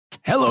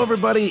Hello,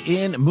 everybody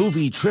in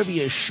Movie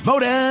Trivia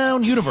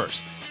Schmodown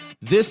Universe.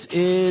 This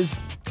is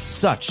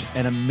such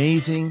an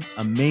amazing,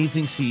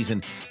 amazing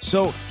season.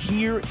 So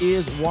here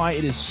is why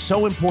it is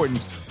so important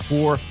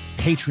for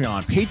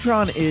Patreon.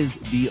 Patreon is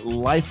the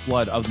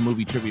lifeblood of the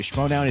Movie Trivia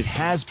Schmodown. It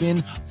has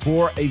been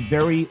for a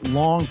very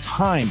long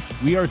time.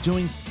 We are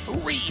doing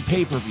 3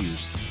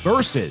 pay-per-views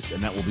versus,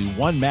 and that will be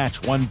one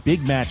match, one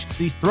big match,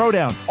 the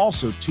Throwdown.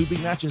 Also 2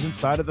 big matches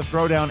inside of the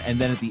Throwdown, and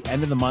then at the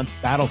end of the month,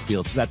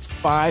 Battlefield. So that's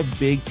 5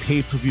 big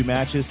pay-per-view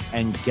matches,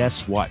 and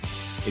guess what?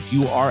 If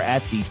you are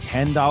at the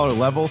 $10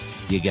 level,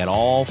 you get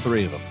all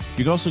 3 of them.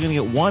 You're also going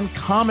to get 1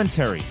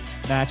 commentary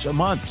match a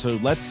month. So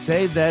let's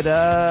say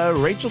that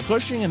Rachel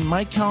Cushing and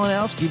Mike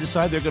Kalinowski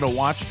decide they're going to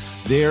watch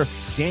their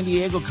San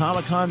Diego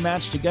Comic-Con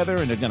match together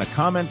and they're going to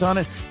comment on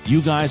it.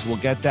 You guys will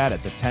get that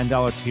at the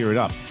 $10 tier and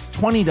up.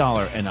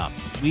 $20 and up.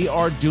 We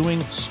are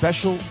doing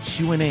special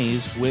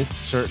Q&As with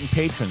certain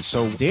patrons.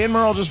 So Dan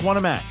Murrell just won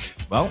a match.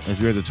 Well, if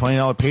you're the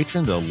 $20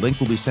 patron, the link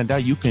will be sent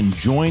out. You can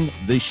join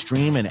the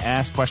stream and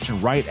ask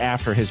questions right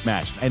after his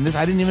match. And this,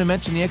 I didn't even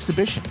mention the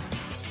exhibition.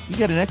 You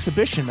get an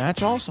exhibition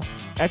match also.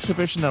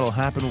 Exhibition that'll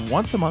happen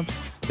once a month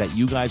that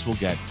you guys will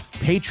get.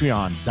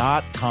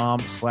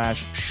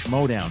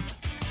 Patreon.com/Schmodown.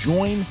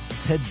 Join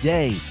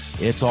today.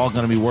 It's all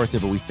going to be worth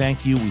it, but we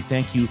thank you. We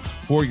thank you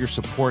for your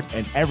support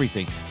and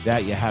everything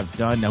that you have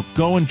done. Now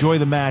go enjoy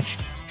the match,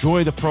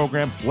 enjoy the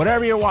program,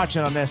 whatever you're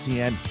watching on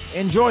SEN,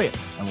 enjoy it,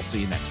 and we'll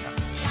see you next time.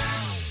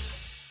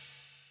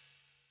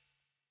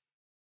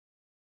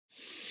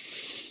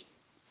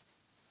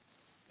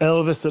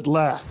 Elvis, at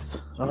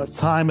last, our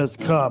time has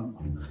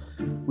come.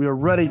 We are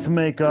ready to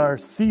make our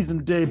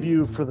season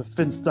debut for the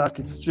Finstock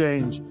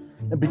Exchange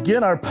and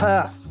begin our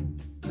path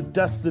to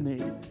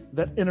destiny,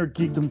 that Inner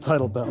Geekdom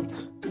title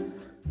belt.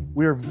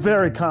 We are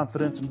very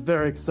confident and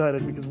very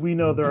excited because we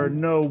know there are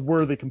no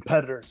worthy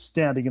competitors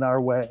standing in our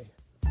way.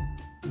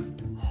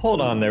 Hold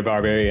on there,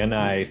 Barbarian.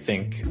 I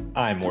think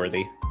I'm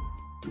worthy.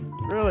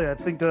 Really, I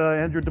think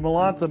Andrew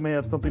DeMolanta may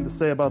have something to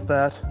say about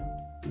that.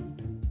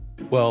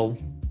 Well,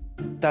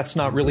 that's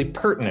not really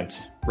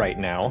pertinent right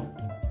now.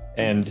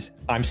 And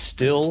I'm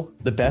still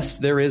the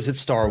best there is at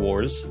Star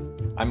Wars.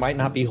 I might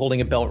not be holding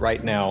a belt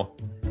right now,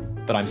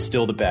 but I'm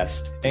still the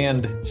best.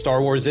 And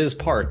Star Wars is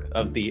part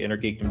of the Inner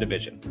Geekdom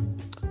division.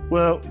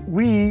 Well,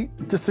 we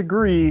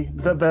disagree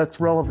that that's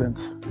relevant.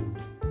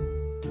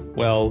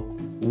 Well,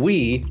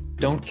 we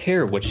don't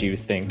care what you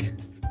think.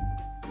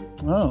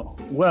 Oh,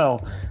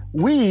 well,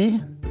 we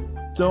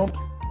don't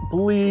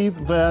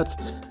believe that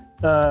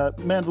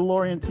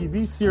Mandalorian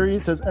TV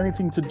series has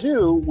anything to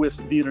do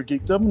with the Inner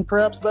Geekdom, and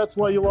perhaps that's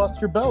why you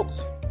lost your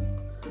belt.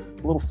 A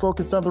little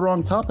focused on the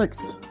wrong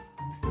topics.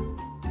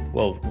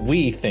 Well,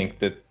 we think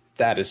that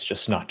that is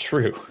just not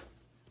true.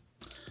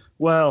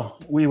 Well,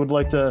 we would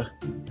like to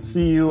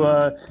see you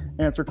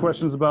answer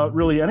questions about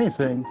really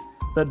anything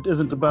that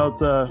isn't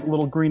about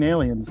little green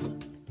aliens.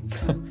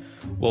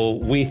 Well,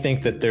 we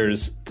think that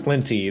there's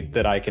plenty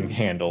that I can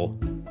handle.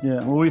 Yeah,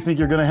 well, we think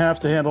you're going to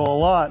have to handle a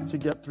lot to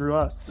get through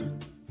us.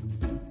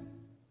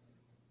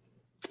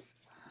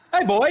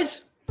 Hey,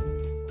 boys.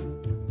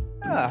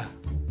 But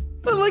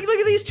look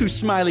at these 2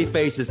 smiley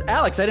faces.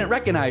 Alex, I didn't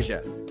recognize you.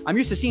 I'm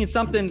used to seeing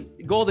something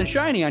gold and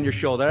shiny on your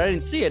shoulder. I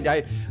didn't see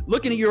it.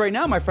 Looking at you right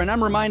now, my friend,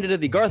 I'm reminded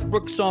of the Garth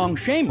Brooks song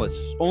Shameless,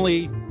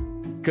 only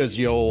because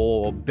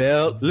you're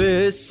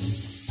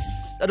beltless.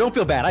 I don't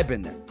feel bad. I've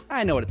been there.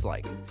 I know what it's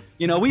like.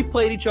 You know, we've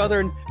played each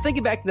other, and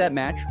thinking back to that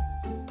match,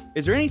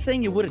 is there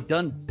anything you would have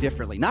done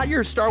differently? Not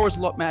your Star Wars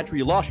match where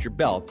you lost your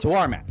belt, to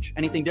our match.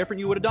 Anything different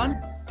you would have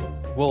done?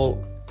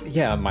 Well,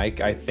 yeah, Mike,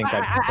 I think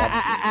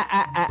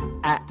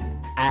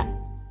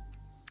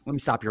Let me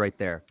stop you right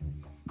there.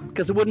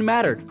 Because it wouldn't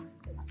matter.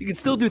 You could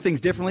still do things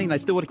differently, and I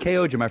still would have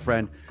KO'd you, my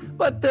friend.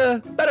 But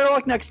better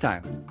luck next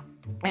time.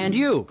 And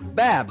you,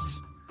 Babs.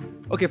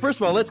 Okay,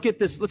 first of all, let's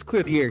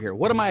clear the air here.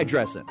 What am I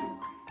addressing?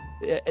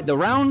 The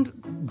round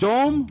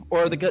dome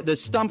or the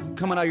stump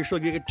coming out of your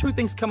shoulder? You get 2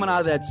 things coming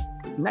out of that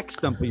neck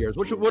stump of yours.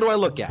 What do I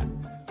look at?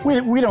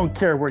 We don't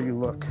care where you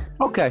look.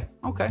 Okay.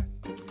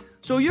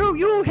 So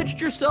you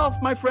hitched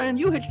yourself, my friend.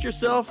 You hitched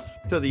yourself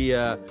to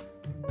the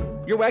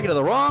you're wagging to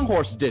the wrong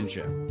horse, didn't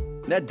you?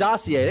 That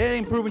dossier, it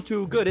ain't proven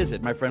too good, is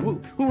it, my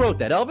friend? Who wrote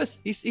that?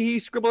 Elvis? He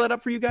scribbled that up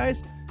for you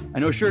guys? I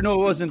know, it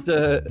wasn't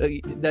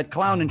that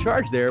clown in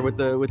charge there with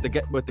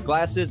the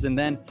glasses, and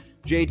then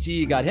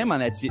JT got him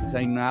on that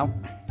thing now.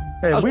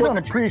 Hey, we don't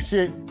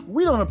appreciate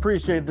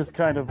this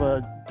kind of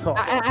talk.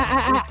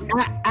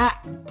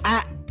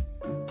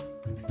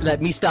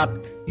 Let me stop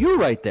you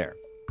right there.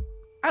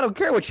 I don't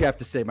care what you have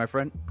to say, my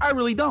friend. I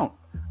really don't.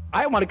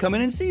 I want to come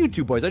in and see you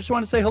 2 boys. I just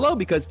want to say hello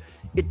because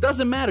it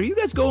doesn't matter. You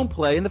guys go and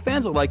play, and the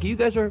fans will like you. You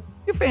guys are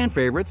your fan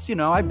favorites. You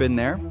know, I've been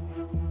there.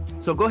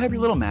 So go have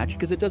your little match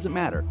because it doesn't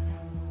matter.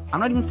 I'm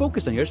not even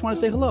focused on you. I just want to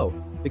say hello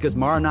because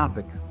Mara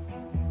Nopik,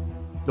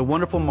 the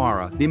wonderful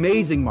Mara, the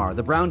amazing Mara,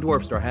 the Brown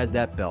Dwarf Star has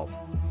that belt.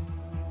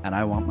 And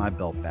I want my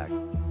belt back.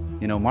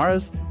 You know,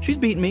 she's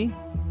beaten me,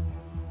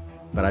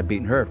 but I've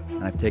beaten her.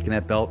 And I've taken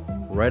that belt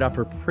right off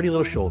her pretty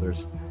little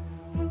shoulders.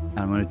 And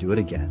I'm going to do it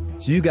again.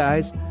 So you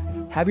guys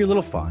have your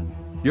little fun,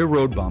 your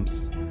road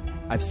bumps.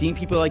 I've seen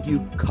people like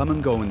you come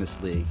and go in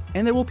this league,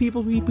 and there will be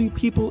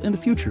people in the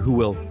future who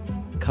will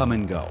come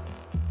and go.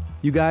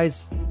 You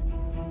guys,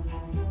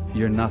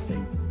 you're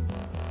nothing.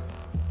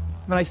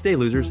 Have a nice day,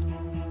 losers.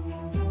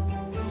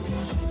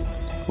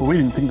 Well, we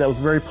didn't think that was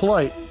very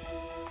polite.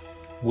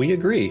 We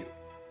agree.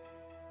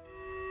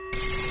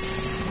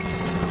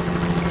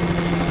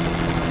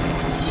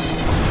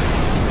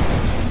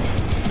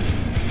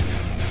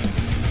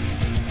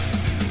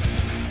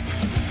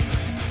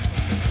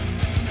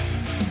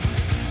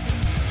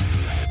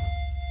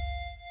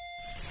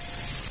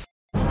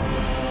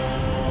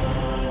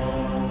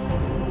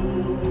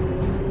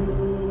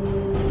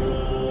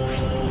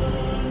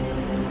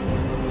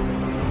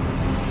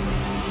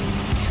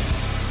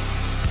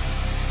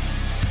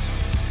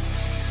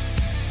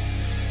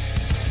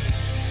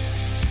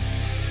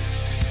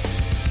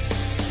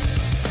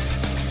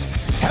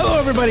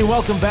 Everybody,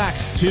 welcome back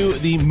to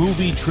the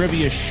Movie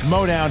Trivia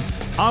Schmodown.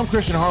 I'm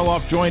Christian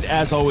Harloff, joined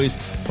as always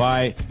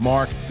by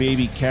Mark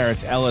Baby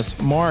Carrots Ellis.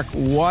 Mark,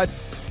 what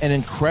an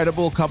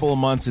incredible couple of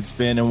months it's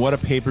been, and what a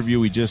pay-per-view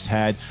we just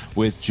had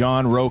with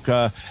John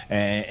Rocha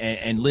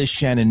and Liz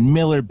Shannon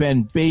Miller,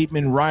 Ben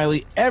Bateman,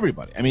 Riley,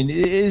 everybody. I mean,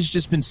 it has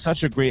just been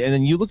such a great. And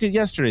then you look at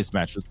yesterday's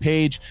match with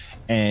Paige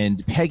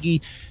and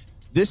Peggy.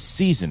 This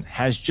season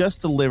has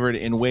just delivered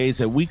in ways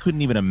that we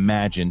couldn't even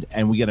imagine,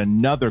 and we get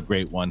another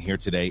great one here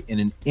today in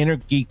an Inner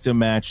Geekdom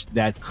match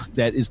that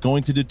is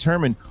going to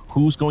determine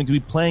who's going to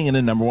be playing in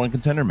a number one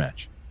contender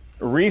match.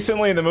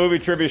 Recently in the Movie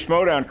Trivia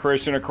Schmodown,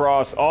 Christian,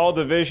 across all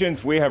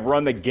divisions, we have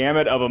run the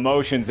gamut of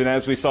emotions. And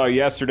as we saw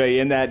yesterday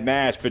in that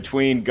match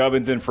between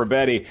Gubbins and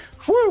Frabetti,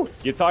 whew,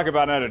 you talk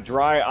about not a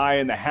dry eye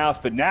in the house.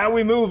 But now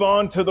we move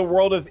on to the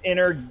world of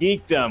Inner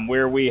Geekdom,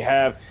 where we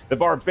have the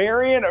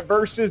Barbarian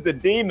versus the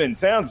Demon.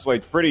 Sounds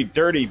like pretty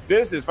dirty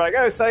business, but I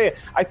got to tell you,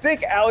 I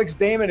think Alex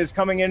Damon is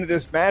coming into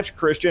this match,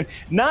 Christian,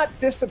 not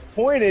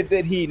disappointed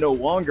that he no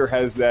longer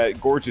has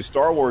that gorgeous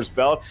Star Wars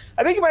belt.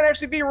 I think he might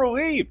actually be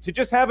relieved to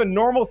just have a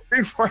normal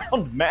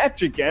three-round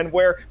match again,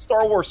 where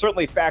Star Wars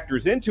certainly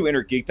factors into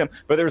Inner Geekdom,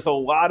 but there's a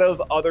lot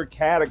of other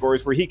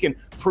categories where he can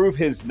prove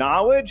his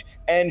knowledge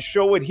and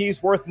show what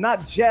he's worth,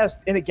 not just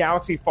in a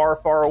galaxy far,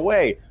 far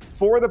away.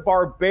 For the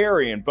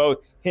Barbarian, both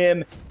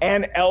him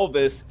and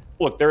Elvis,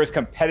 look, they're as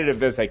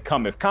competitive as they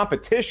come. If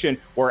competition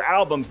were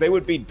albums, they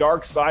would be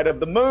Dark Side of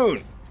the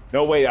Moon.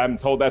 No way, I'm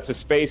told that's a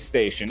space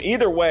station.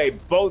 Either way,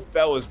 both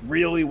fellas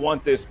really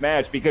want this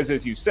match because,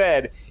 as you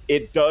said,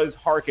 it does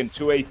hearken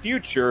to a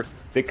future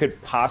that could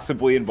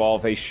possibly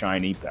involve a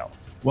shiny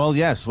belt. Well,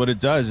 yes, what it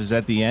does is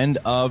at the end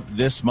of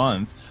this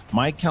month,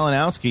 Mike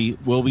Kalinowski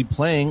will be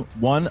playing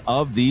one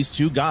of these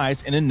two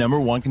guys in a number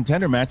one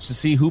contender match to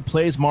see who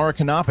plays Mara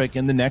Knopic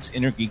in the next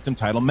Inner Geekdom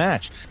title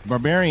match.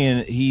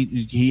 Barbarian,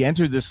 he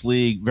entered this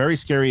league very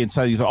scary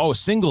inside. You thought, oh,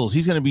 singles,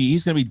 he's gonna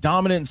be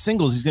dominant in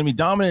singles, he's gonna be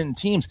dominant in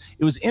teams.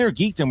 It was Inner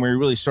Geekdom where he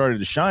really started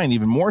to shine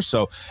even more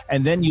so.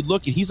 And then you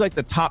look at, he's like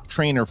the top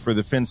trainer for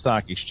the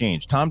Finstock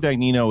Exchange. Tom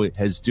Dagnino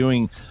is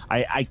doing.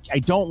 I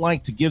don't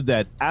like to give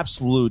that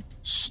absolute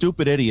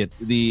stupid idiot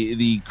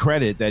the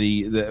credit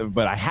that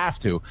but I have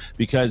to,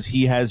 because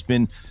he has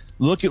been.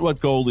 Look at what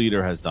Gold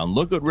Leader has done.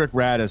 Look what Rick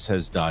Radis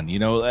has done. You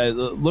know,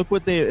 look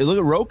at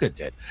Rocha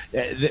did.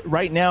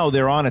 Right now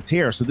they're on a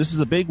tear. So this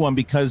is a big one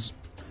because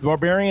the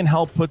Barbarian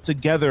helped put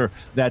together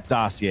that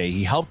dossier.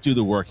 He helped do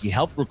the work. He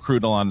helped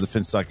recruit along to the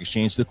Finstock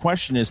Exchange. The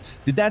question is,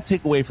 did that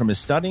take away from his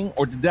studying,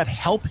 or did that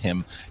help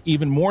him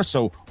even more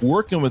so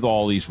working with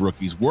all these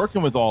rookies,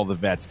 working with all the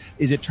vets?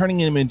 Is it turning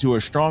him into a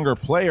stronger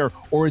player,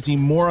 or is he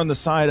more on the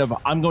side of,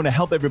 I'm going to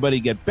help everybody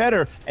get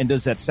better, and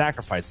does that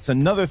sacrifice? It's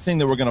another thing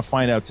that we're going to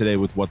find out today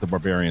with what the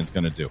Barbarian's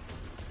going to do.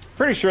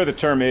 Pretty sure the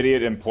term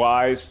idiot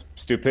implies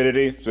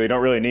stupidity, so you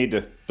don't really need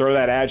to throw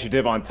that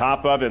adjective on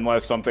top of it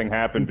unless something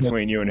happened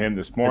between you and him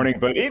this morning.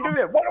 But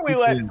why don't we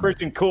let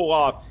Christian cool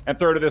off and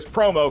throw to this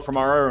promo from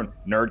our own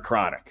Nerd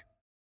Chronic.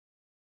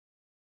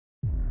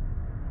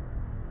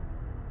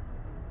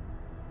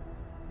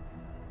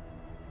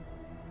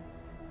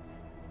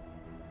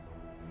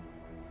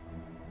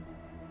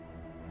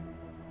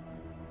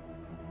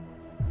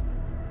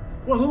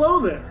 Well, hello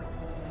there.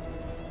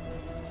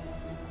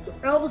 So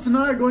Elvis and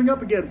I are going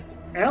up against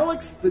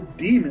Alex the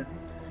Demon,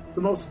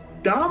 the most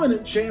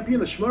dominant champion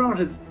the Schmodown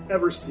has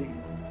ever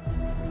seen.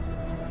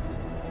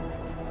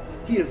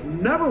 He has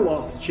never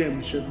lost a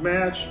championship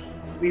match,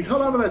 and he's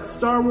held on to that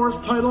Star Wars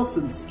title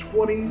since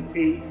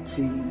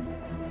 2018.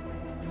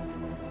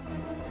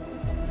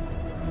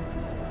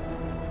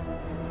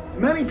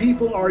 Many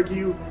people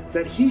argue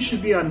that he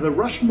should be on the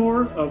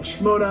Rushmore of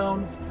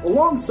Schmodown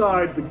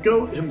alongside the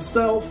GOAT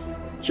himself,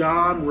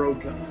 John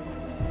Rocha.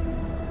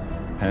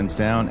 Hands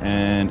down.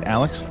 And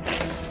Alex?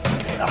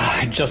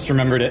 I just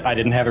remembered it. I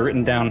didn't have it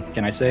written down.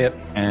 Can I say it?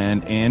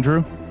 And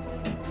Andrew?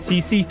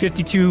 CC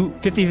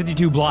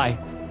 5052 Bly.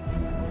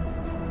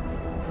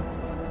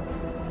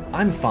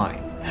 I'm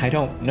fine. I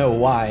don't know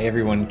why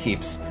everyone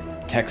keeps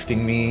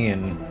texting me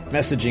and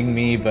messaging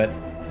me, but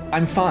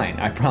I'm fine.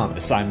 I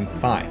promise. I'm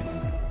fine.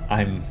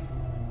 I'm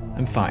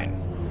fine.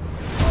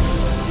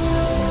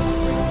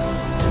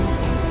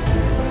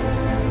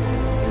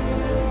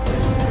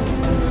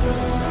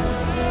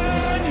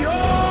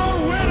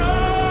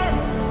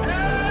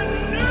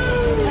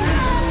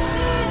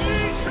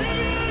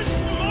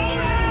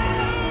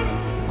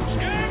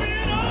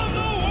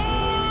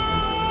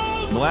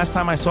 The last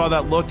time I saw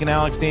that look in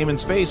Alex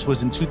Damon's face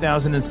was in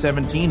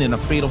 2017 in a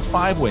fatal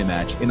 5-way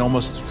match in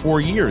almost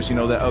 4 years. You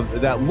know,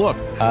 that look.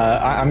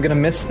 I'm going to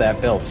miss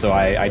that belt, so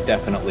I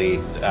definitely,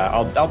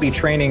 I'll be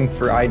training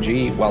for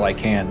IG while I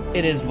can.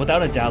 It is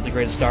without a doubt the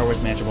greatest Star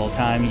Wars match of all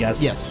time,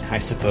 yes. I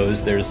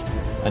suppose there's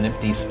an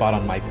empty spot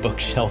on my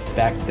bookshelf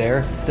back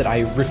there that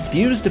I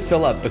refuse to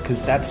fill up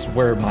because that's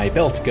where my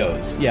belt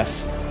goes.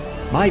 Yes,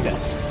 my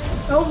belt.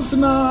 Elvis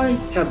and I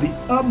have the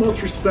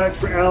utmost respect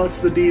for Alex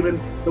the Demon,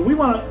 but we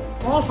want to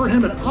offer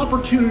him an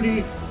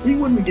opportunity we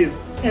wouldn't give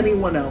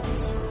anyone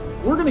else.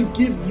 We're going to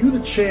give you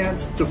the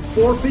chance to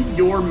forfeit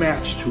your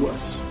match to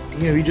us.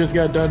 You know, he just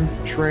got done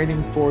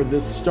training for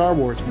this Star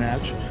Wars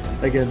match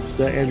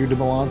against Andrew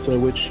DeMolanta,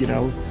 which, you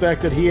know, the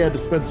fact that he had to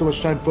spend so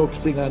much time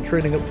focusing on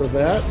training up for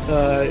that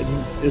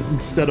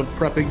instead of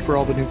prepping for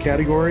all the new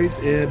categories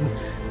in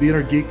the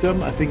Inner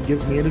Geekdom, I think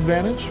gives me an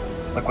advantage.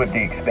 Look what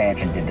the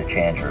expansion did to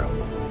Chandru.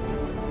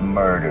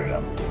 Murdered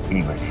him.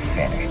 He was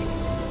finished.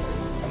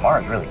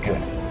 Amara's really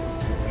good.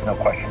 There's no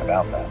question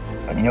about that.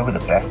 But you know who the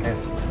best is?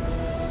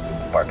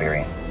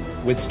 Barbarian.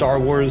 With Star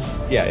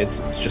Wars, yeah, it's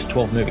just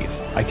 12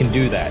 movies. I can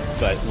do that,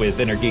 but with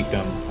Inner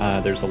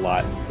Geekdom, there's a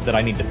lot that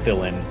I need to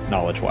fill in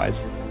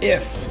knowledge-wise.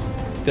 If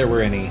there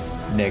were any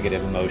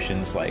negative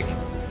emotions like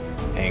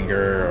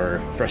anger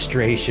or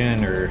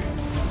frustration or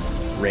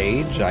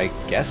rage, I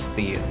guess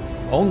the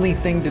only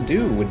thing to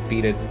do would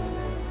be to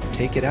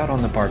take it out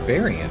on the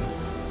Barbarian.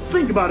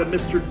 Think about it,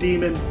 Mr.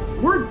 Demon.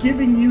 We're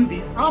giving you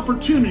the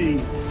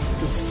opportunity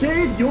to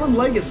save your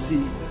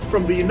legacy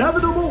from the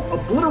inevitable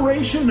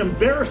obliteration and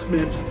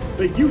embarrassment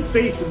that you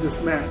face in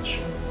this match.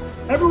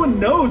 Everyone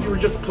knows you were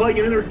just playing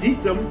an Inner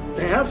Geekdom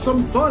to have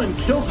some fun and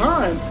kill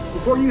time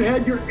before you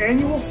had your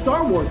annual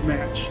Star Wars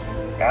match.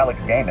 Alex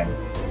Damon,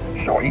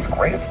 sure, he's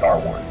great at Star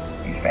Wars.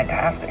 He's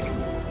fantastic.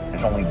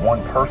 There's only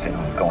one person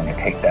who's going to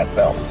take that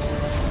belt,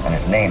 and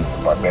his name's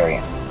the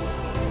Barbarian.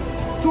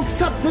 So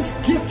accept this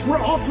gift we're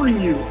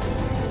offering you.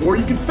 Or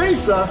you can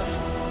face us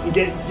and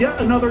get yet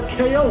another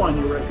KO on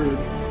your record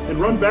and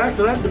run back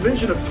to that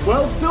division of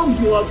 12 films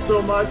you love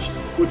so much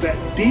with that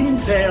demon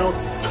tail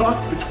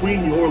tucked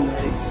between your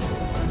legs.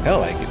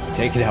 Hell, I could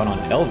take it out on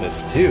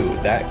Elvis, too.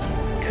 That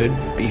could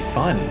be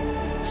fun.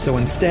 So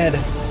instead,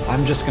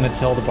 I'm just going to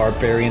tell the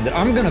Barbarian that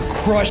I'm going to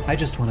crush. I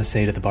just want to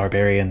say to the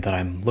Barbarian that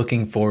I'm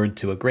looking forward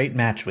to a great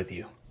match with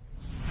you.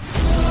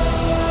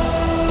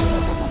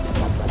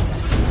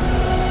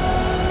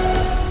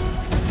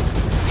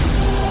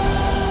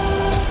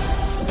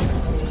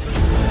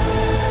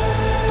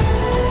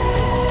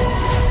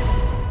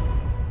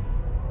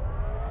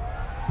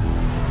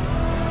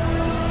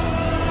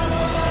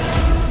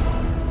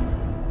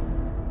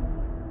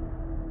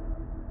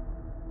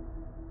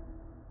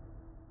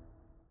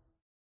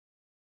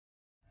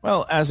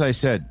 Well, as I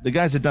said, the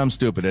guy's a dumb,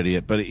 stupid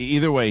idiot. But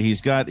either way,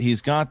 he's got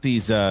these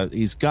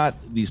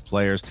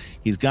players.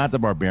 He's got the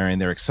Barbarian.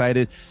 They're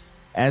excited,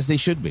 as they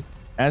should be.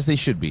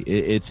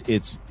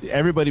 It's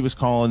everybody was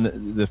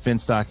calling the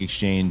Finstock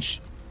Exchange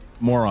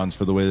morons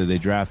for the way that they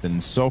drafted,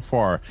 and so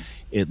far,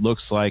 it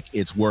looks like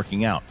it's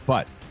working out.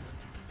 But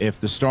if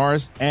the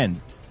Stars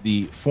and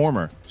the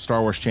former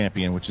Star Wars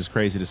champion, which is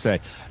crazy to say,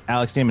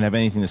 Alex Damon, have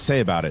anything to say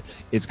about it,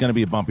 it's going to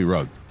be a bumpy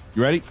road.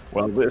 You ready?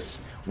 Well, this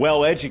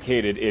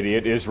well-educated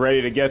idiot is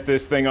ready to get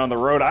this thing on the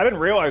road. I didn't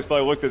realize until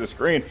I looked at the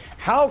screen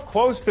how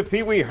close to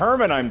Pee Wee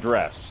Herman I'm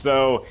dressed.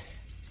 So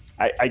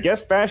I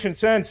guess fashion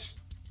sense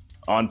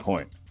on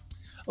point.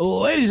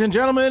 Ladies and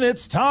gentlemen,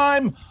 it's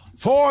time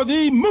for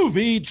the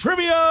Movie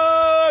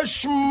Trivia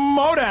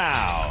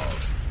Schmodown.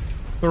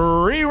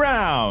 3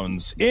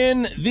 rounds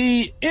in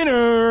the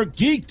Inner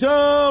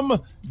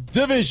Geekdom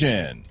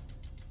division.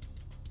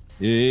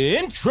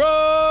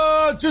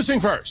 Introducing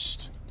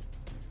first,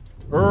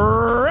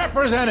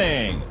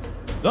 representing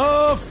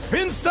the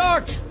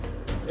Finstock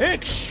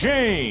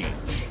Exchange,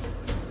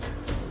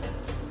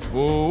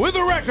 with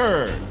a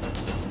record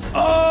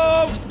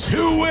of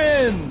 2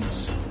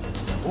 wins,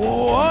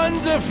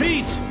 1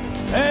 defeat,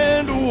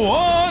 and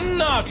 1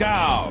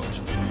 knockout.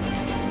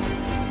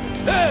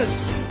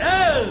 This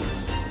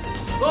is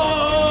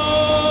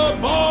the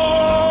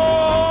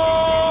Barbarian!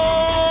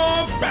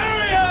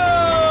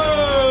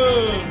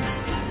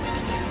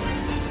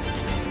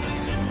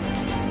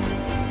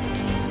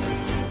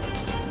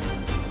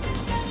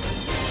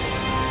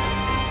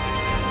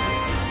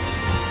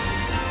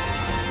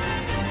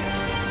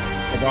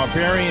 The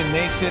Barbarian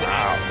makes it.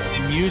 Wow.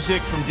 The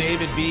music from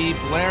David B.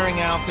 blaring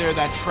out there.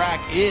 That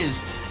track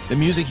is the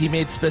music he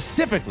made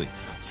specifically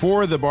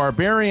for the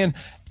Barbarian.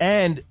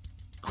 And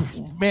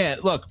man,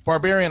 look,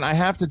 Barbarian, I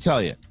have to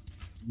tell you,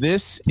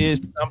 this is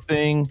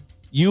something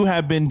you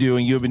have been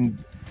doing. You've been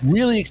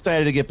really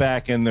excited to get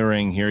back in the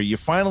ring here. You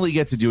finally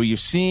get to do it. You're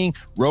seeing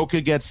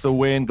Roka gets the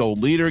win,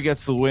 Gold Leader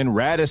gets the win,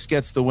 Radis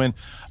gets the win.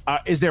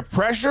 Is there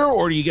pressure,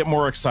 or do you get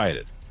more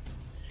excited?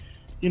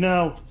 You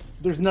know,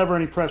 there's never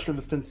any pressure in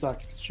the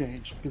Finstock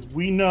Exchange because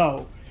we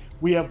know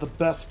we have the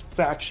best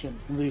faction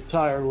in the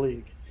entire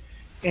league.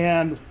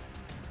 And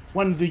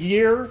when the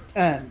year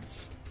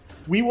ends,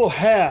 we will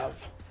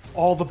have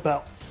all the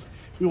belts.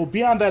 we will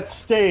be on that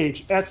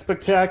stage at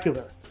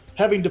Spectacular,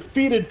 having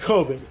defeated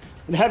COVID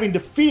and having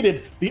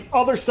defeated the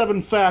other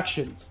 7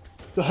 factions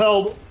to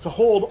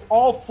hold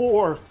all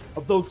 4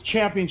 of those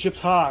championships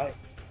high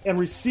and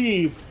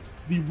receive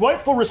the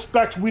rightful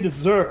respect we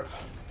deserve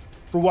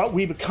for what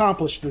we've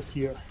accomplished this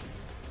year.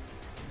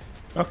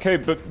 Okay,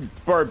 but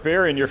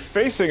Barbarian, you're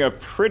facing a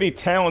pretty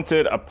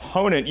talented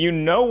opponent. You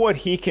know what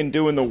he can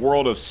do in the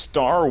world of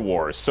Star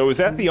Wars. So is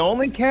that the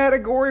only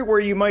category where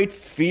you might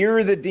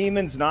fear the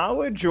demon's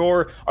knowledge?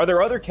 Or are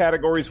there other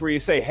categories where you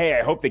say, hey,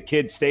 I hope the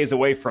kid stays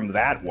away from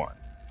that one?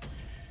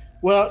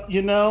 Well,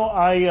 you know,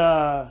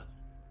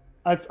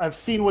 I've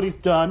seen what he's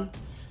done.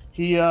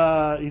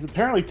 He's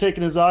apparently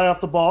taken his eye off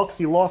the ball because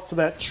he lost to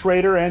that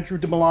traitor, Andrew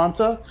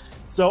DiMolanta.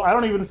 So I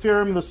don't even fear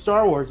him in the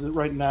Star Wars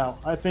right now.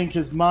 I think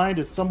his mind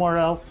is somewhere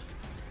else,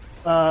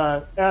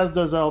 as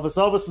does Elvis.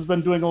 Elvis has been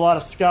doing a lot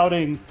of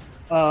scouting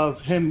of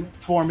him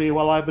for me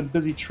while I've been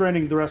busy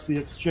training the rest of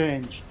the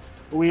exchange.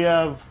 We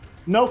have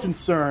no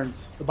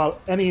concerns about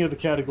any of the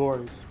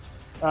categories.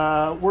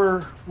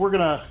 We're going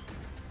to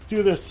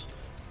do this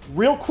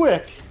real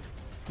quick,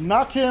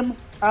 knock him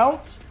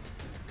out,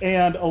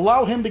 and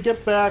allow him to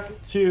get back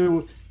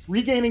to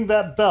regaining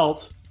that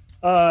belt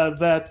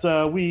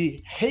that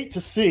we hate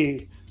to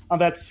see on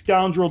that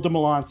scoundrel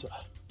DiMolanta.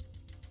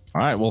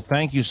 All right. Well,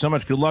 thank you so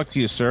much. Good luck to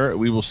you, sir.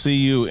 We will see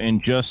you in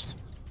just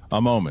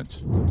a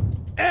moment.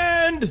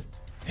 And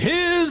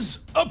his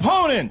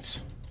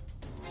opponent,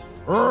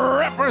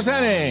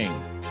 representing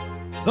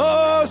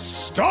the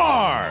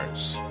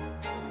Stars,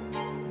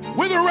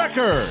 with a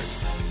record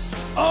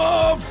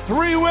of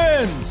 3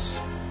 wins,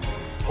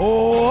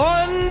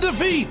 1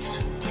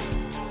 defeat,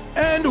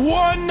 and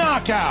 1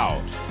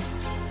 knockout.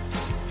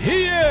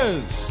 He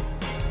is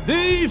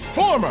the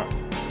former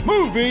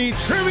Movie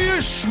Trivia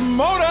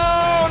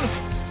Schmoedown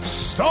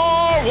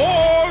Star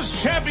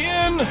Wars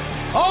Champion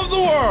of the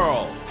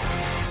World.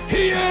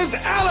 He is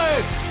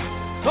Alex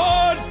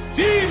the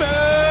Demon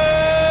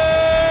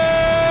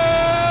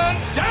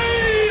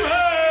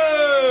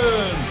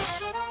Damon.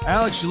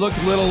 Alex, you look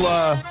a little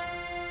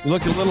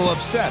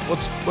upset.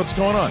 What's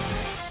going on?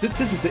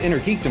 This is the Inner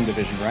Geekdom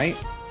division, right?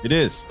 It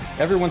is.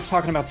 Everyone's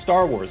talking about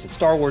Star Wars. It's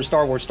Star Wars,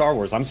 Star Wars, Star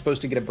Wars. I'm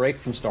supposed to get a break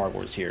from Star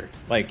Wars here.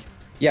 Like,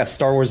 yes,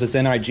 Star Wars is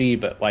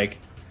NIG, but like,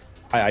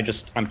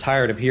 I'm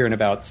tired of hearing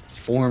about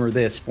form or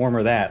this, form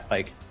or that.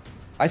 Like,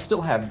 I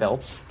still have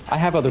belts. I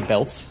have other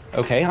belts.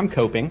 Okay, I'm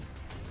coping.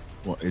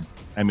 Well,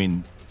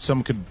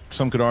 some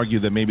could argue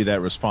that maybe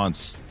that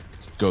response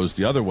goes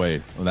the other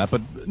way on that,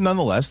 but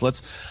nonetheless,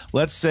 let's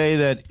say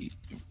that.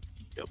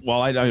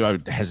 Well, I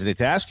hesitate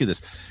to ask you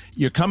this.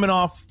 You're coming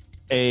off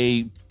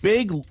a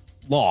big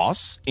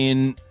loss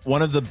in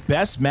one of the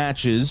best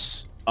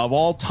matches of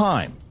all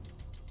time.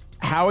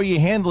 How are you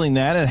handling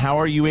that, and how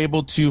are you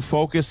able to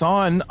focus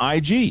on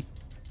IG?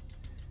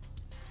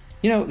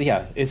 You know,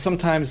 yeah,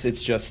 sometimes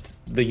it's just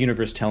the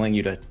universe telling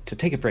you to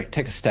take a break,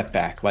 take a step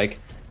back. Like,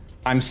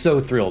 I'm so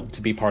thrilled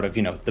to be part of,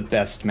 the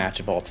best match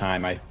of all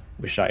time. I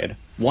wish I had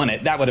won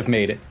it. That would have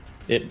made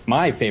it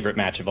my favorite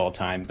match of all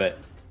time, but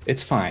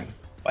it's fine.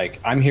 Like,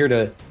 I'm here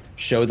to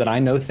show that I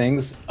know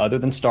things other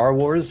than Star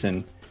Wars,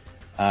 and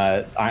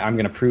I'm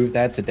going to prove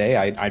that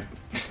today.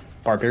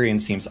 Barbarian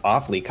seems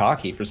awfully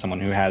cocky for someone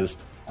who has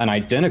an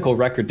identical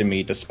record to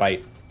me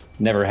despite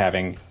never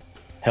having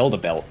held a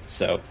belt.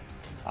 So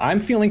I'm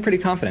feeling pretty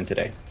confident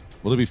today.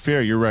 Well, to be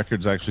fair, your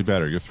record's actually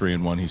better. You're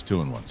 3-1, he's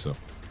 2-1. So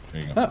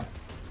there you go. Oh,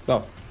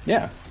 well,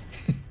 yeah.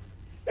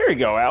 There you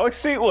go, Alex.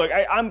 See, look,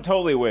 I'm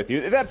totally with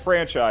you. That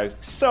franchise,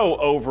 so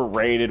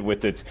overrated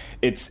with its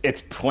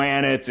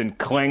planets and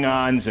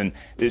Klingons and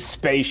the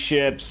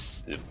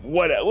spaceships.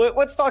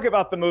 Let's talk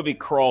about the movie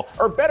Krull.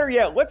 Or better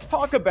yet, let's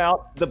talk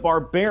about the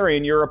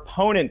Barbarian, your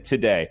opponent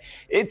today.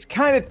 It's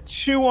kind of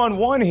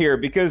 2-on-1 here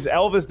because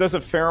Elvis does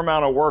a fair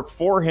amount of work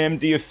for him.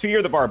 Do you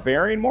fear the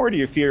Barbarian more? Do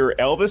you fear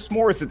Elvis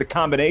more? Is it the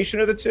combination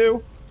of the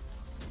two?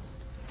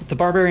 The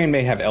Barbarian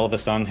may have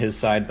Elvis on his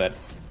side, but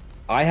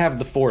I have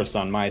the Force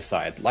on my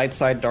side. Light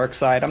side, dark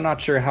side, I'm not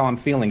sure how I'm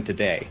feeling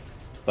today,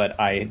 but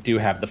I do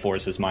have the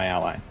Force as my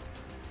ally.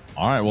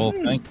 All right, well,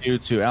 thank you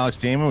to Alex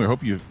Damon. We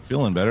hope you're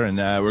feeling better, and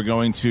we're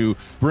going to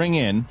bring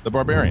in the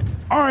Barbarian.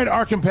 All right,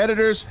 our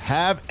competitors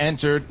have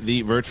entered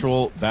the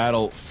virtual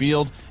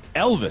battlefield.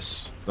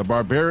 Elvis, the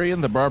Barbarian,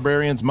 the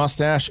Barbarian's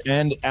mustache,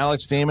 and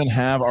Alex Damon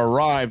have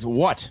arrived.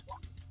 What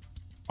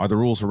are the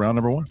rules of round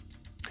number 1?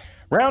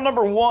 Round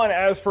number 1,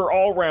 as for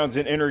all rounds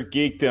in Inner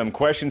Geekdom,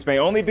 questions may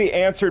only be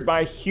answered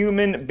by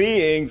human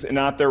beings,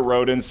 not their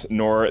rodents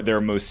nor their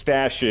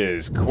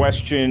mustaches.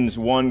 Questions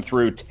 1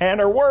 through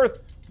 10 are worth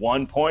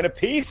 1 point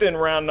apiece in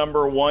round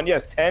number 1.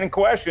 Yes, 10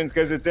 questions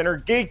because it's Inner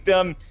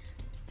Geekdom.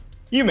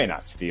 You may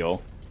not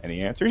steal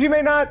any answers. You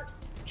may not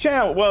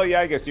challenge. Well,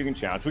 yeah, I guess you can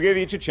challenge. We'll give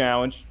each a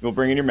challenge. We'll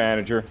bring in your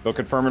manager. They'll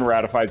confirm and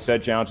ratify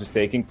said challenge is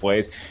taking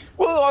place.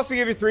 We'll also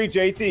give you 3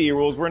 JTE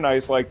rules. We're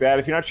nice like that.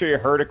 If you're not sure you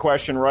heard a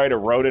question right, a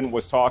rodent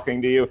was talking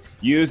to you,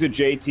 use a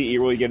JTE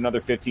rule. You get another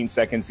 15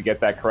 seconds to get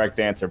that correct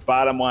answer.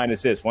 Bottom line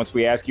is this. Once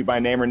we ask you by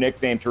name or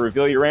nickname to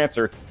reveal your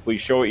answer, please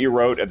show what you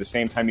wrote at the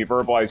same time you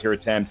verbalize your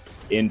attempt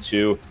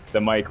into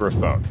the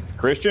microphone.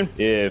 Christian,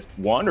 if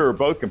one or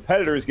both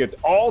competitors gets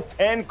all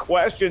 10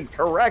 questions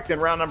correct in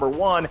round number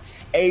 1,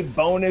 a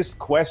bonus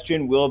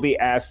question will be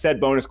asked. Said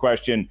bonus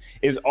question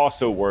is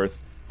also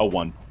worth a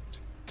 1 point.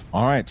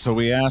 All right, so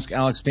we ask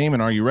Alex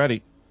Damon, are you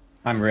ready?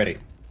 I'm ready.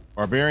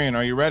 Barbarian,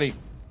 are you ready?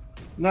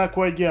 Not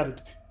quite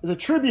yet. As a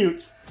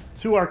tribute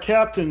to our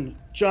captain,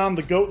 John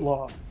the Goat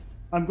Law,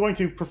 I'm going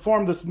to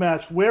perform this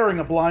match wearing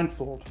a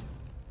blindfold.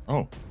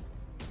 Oh.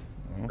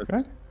 Okay.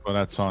 Well,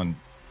 that's on...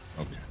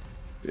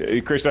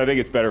 Okay. Christian, I think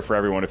it's better for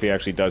everyone if he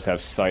actually does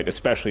have sight,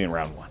 especially in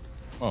round 1.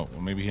 Oh,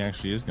 well, maybe he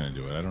actually is going to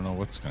do it. I don't know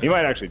what's going to He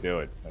might actually do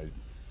it.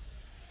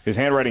 His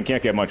handwriting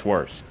can't get much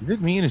worse. Does it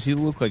mean, does he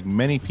look like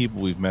many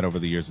people we've met over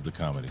the years at the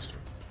Comedy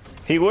Store?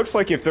 He looks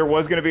like if there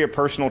was going to be a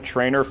personal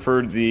trainer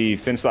for the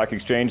Finstock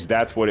Exchange,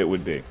 that's what it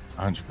would be.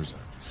 100%.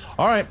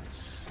 All right.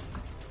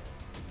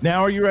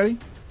 Now, are you ready?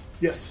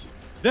 Yes.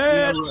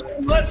 Then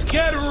let's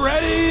get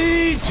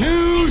ready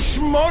to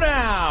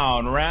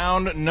Schmodown.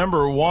 Round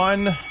number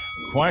 1.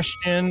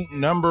 Question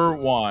number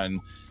 1.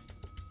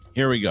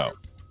 Here we go.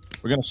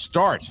 We're going to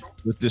start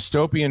with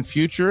dystopian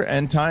future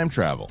and time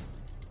travel.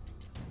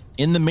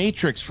 In the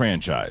Matrix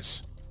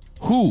franchise,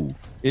 who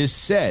is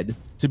said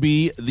to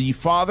be the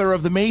father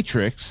of the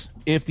Matrix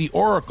if the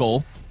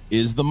Oracle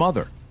is the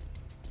mother?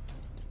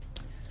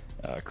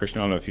 Christian,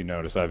 I don't know if you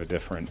noticed, I have a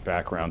different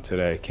background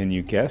today. Can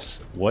you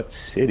guess what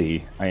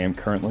city I am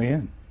currently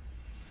in?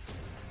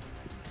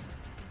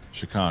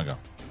 Chicago.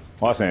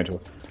 Los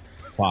Angeles.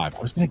 5. I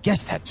was going to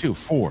guess that too.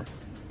 4,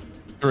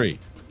 3.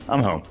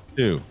 I'm home.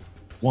 2,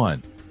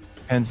 1.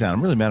 Pens down.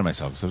 I'm really mad at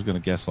myself because I was going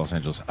to guess Los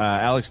Angeles.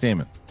 Alex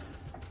Damon.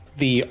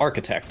 The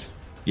Architect.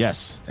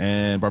 Yes.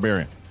 And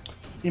Barbarian.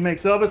 He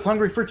makes Elvis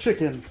hungry for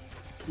chicken.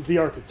 The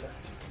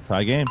Architect.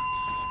 Tie game.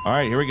 All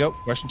right, here we go.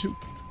 Question 2.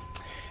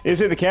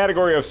 Is in the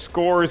category of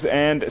scores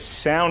and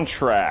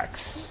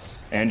soundtracks.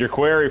 And your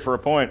query for a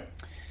point.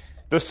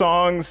 The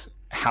songs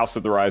House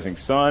of the Rising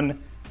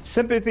Sun,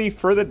 Sympathy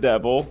for the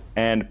Devil,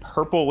 and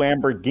Purple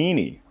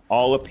Lamborghini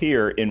all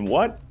appear in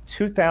what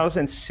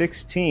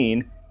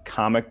 2016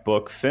 comic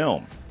book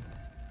film?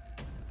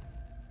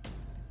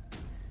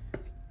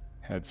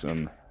 Had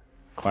some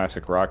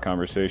classic rock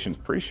conversations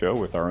pre-show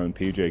with our own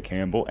PJ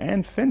Campbell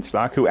and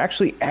Finstock, who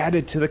actually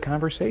added to the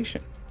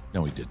conversation.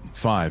 No, he didn't.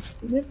 5,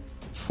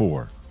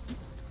 4,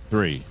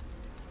 3,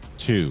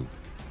 2,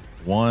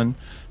 1.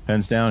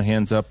 Pens down,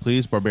 hands up,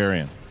 please.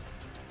 Barbarian.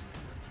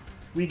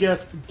 We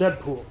guessed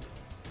Deadpool.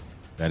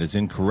 That is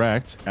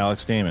incorrect.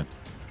 Alex Damon.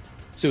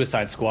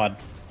 Suicide Squad.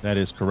 That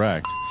is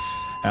correct.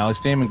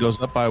 Alex Damon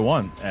goes up by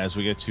 1 as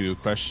we get to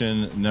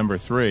question number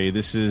 3.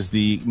 This is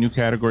the new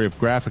category of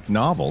graphic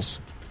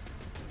novels.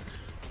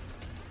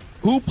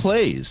 Who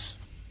plays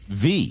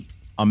V,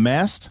 a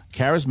masked,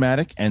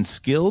 charismatic, and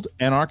skilled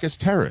anarchist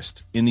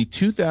terrorist in the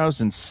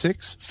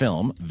 2006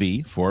 film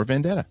V for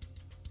Vendetta?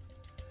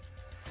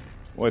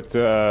 What do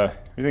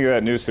you think of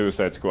that new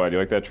Suicide Squad? You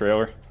like that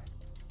trailer?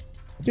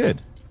 I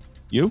did.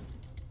 You?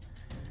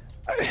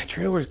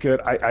 Trailer's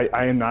good.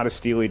 I am not a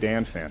Steely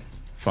Dan fan.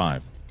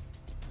 5,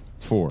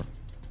 4,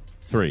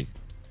 3,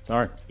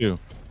 Sorry. 2,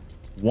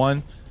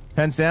 1.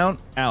 Pens down.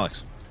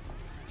 Alex.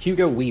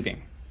 Hugo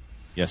Weaving.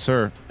 Yes,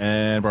 sir.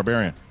 And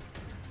Barbarian.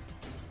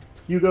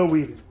 Hugo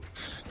Weaving.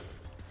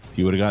 If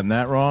you would have gotten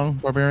that wrong,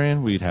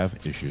 Barbarian, we'd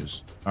have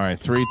issues. All right,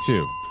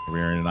 3-2.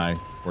 Barbarian and I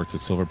worked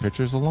at Silver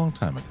Pictures a long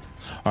time ago.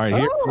 All right,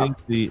 here's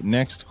the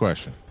next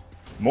question.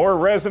 More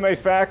resume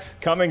facts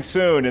coming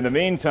soon. In the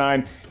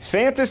meantime,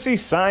 fantasy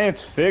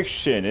science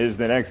fiction is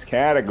the next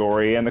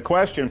category. And the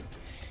question,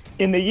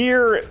 in the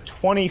year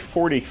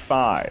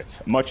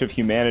 2045, much of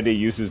humanity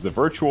uses the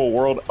virtual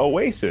world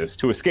Oasis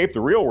to escape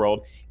the real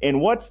world. In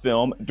what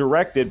film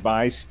directed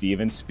by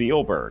Steven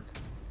Spielberg?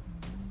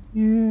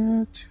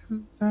 Year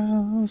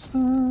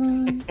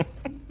 2000.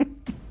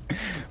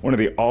 One of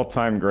the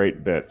all-time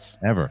great bits.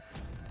 Ever.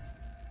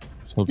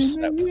 So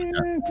upset with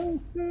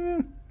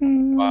that.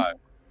 5,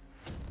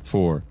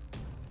 4,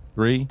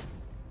 3,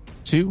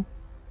 2,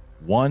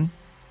 1.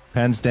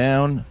 Pens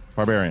down.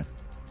 Barbarian.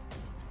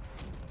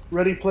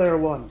 Ready Player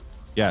One.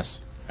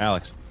 Yes.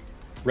 Alex.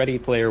 Ready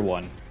Player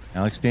One.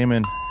 Alex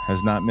Damon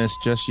has not missed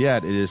just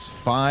yet. It is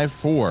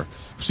 5-4.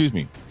 Excuse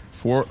me.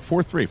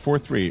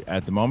 4-3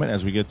 at the moment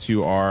as we get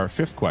to our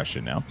 5th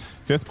question now.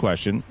 5th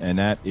question, and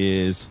that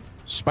is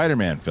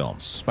Spider-Man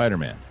films.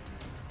 Spider-Man.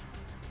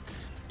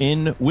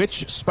 In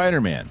which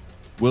Spider-Man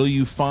will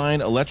you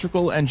find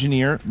electrical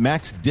engineer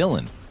Max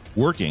Dillon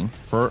working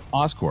for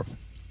Oscorp? I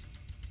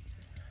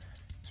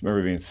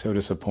remember being so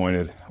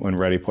disappointed when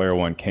Ready Player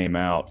One came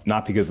out,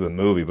 not because of the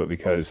movie, but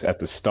because at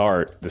the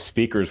start, the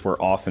speakers were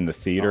off in the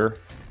theater,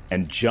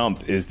 and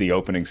Jump is the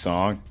opening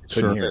song.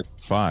 Couldn't hear it.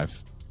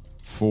 5,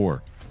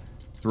 4,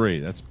 3.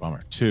 That's a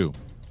bummer. 2,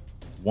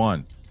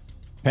 1.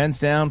 Pens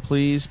down,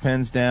 please.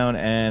 Pens down.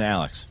 And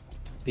Alex.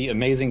 The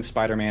Amazing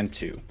Spider-Man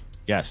 2.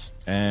 Yes.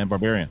 And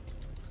Barbarian.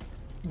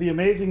 The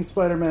Amazing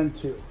Spider-Man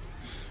 2.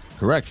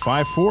 Correct.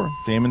 5-4.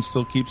 Damon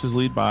still keeps his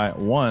lead by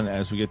 1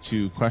 as we get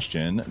to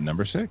question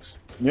number 6.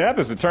 Yep,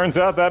 as it turns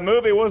out, that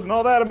movie wasn't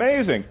all that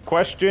amazing.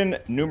 Question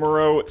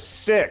numero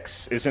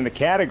 6 is in the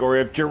category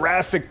of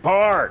Jurassic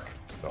Park.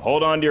 So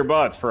hold on to your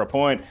butts for a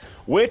point.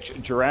 Which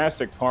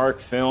Jurassic Park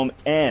film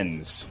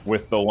ends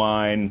with the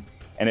line,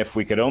 "And if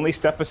we could only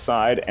step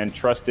aside and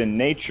trust in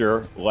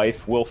nature,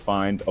 life will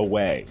find a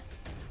way"?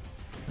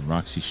 And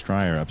Roxy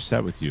Stryer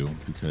upset with you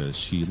because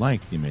she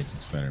liked The Amazing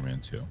Spider-Man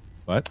 2.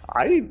 But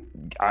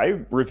I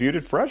reviewed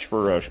it fresh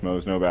for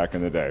Schmoes Know back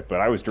in the day, but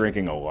I was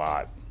drinking a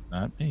lot.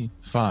 not me.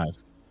 5,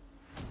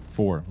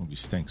 4. Movie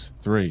stinks.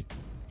 3,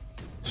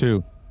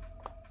 2,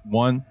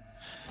 1.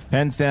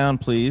 Pens down,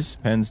 please.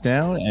 Pens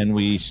down, and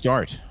we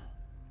start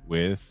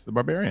with the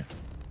Barbarian.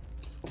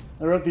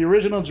 I wrote the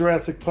original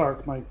Jurassic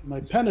Park. My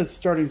pen is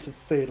starting to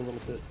fade a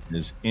little bit. It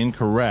is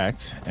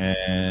incorrect.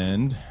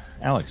 And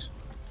Alex.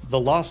 The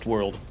Lost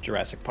World,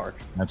 Jurassic Park.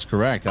 That's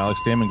correct.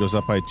 Alex Damon goes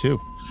up by 2.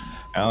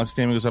 Alex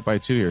Damon goes up by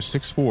 2 here.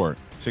 6-4.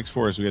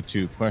 6-4 as we get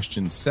to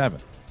question 7.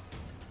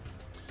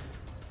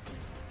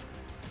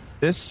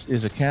 This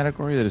is a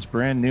category that is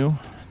brand new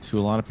to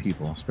a lot of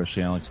people,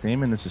 especially Alex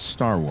Damon. This is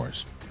Star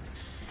Wars.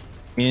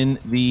 In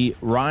The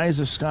Rise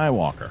of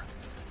Skywalker,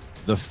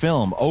 the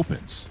film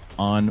opens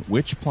on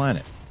which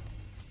planet?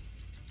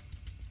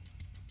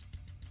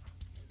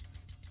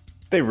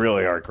 They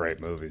really are great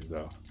movies,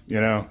 though. You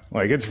know,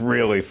 like, it's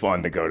really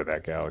fun to go to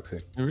that galaxy.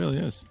 It really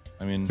is.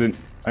 I mean,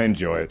 I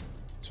enjoy it.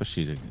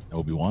 Especially the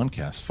Obi-Wan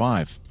cast.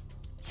 5,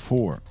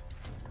 4,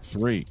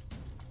 3,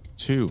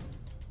 2,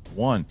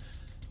 1.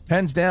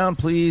 Pens down,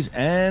 please.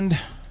 And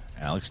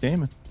Alex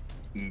Damon.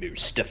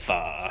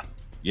 Mustafar.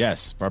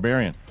 Yes,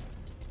 Barbarian.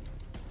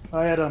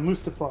 I had a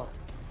Mustafar.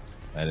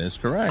 That is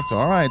correct.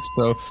 All right.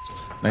 So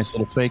nice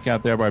little fake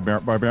out there by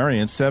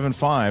Barbarian.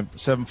 7-5.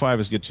 7-5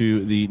 is get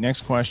to the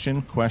next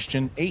question.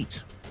 Question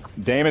 8.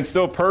 Damon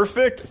still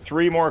perfect.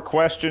 3 more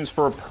questions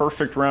for a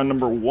perfect round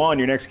number 1.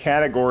 Your next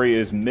category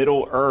is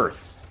Middle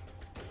Earth.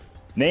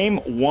 Name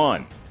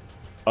one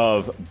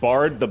of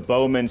Bard the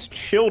Bowman's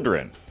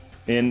children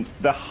in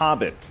the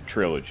Hobbit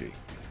trilogy.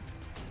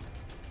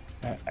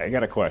 I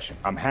got a question.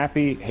 I'm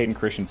happy Hayden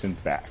Christensen's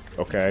back,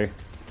 okay?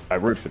 I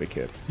root for the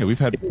kid. Yeah, we've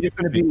had a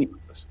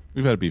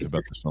beef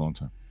about this for a long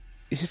time.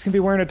 He's just going to be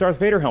wearing a Darth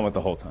Vader helmet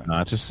the whole time.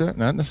 Not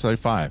necessarily.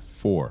 5,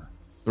 4,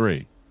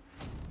 3,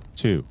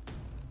 2,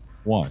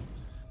 1.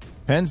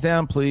 Pens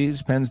down,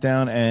 please. Pens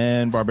down,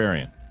 and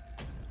Barbarian.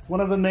 Is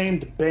one of them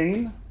named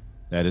Bane?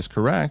 That is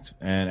correct.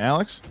 And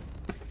Alex?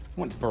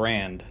 What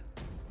brand?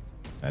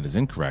 That is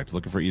incorrect.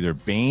 Looking for either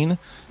Bane,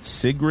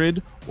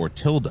 Sigrid, or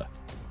Tilda.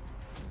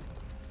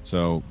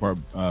 So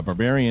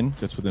Barbarian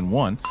gets within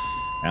 1.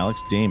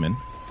 Alex Damon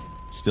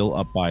still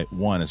up by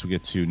 1 as we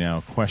get to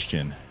now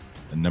question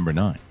number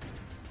 9.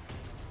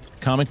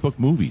 Comic book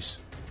movies.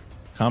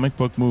 Comic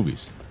book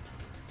movies.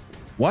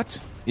 What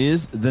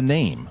is the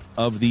name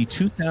of the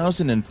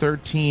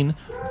 2013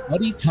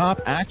 buddy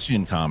cop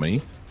action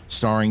comedy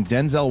starring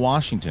Denzel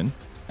Washington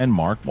and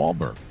Mark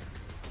Wahlberg?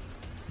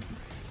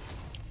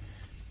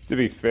 To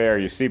be fair,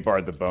 you see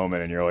Bard the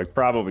Bowman and you're like,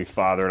 probably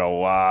fathered a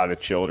lot of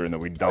children that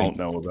we don't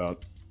know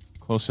about.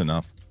 Close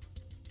enough.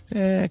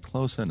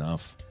 Close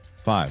enough.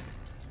 5,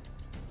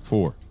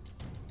 4,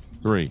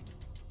 3,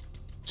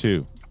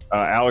 2.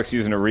 Alex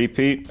using a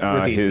repeat.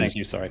 Thank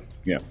you. Sorry.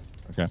 Yeah.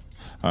 Okay.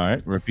 All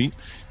right. Repeat.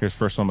 Here's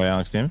first one by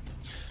Alex Damon.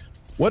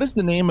 What is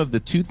the name of the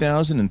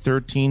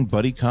 2013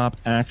 buddy cop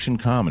action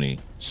comedy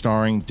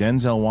starring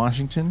Denzel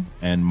Washington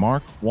and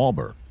Mark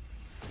Wahlberg?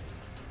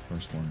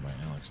 First one by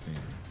Alex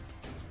Damon.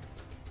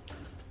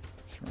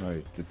 That's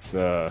right. It's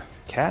a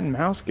cat and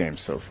mouse game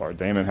so far.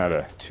 Damon had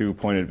a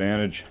 2-point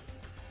advantage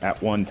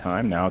at one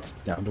time. Now it's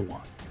down to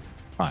 1.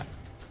 5,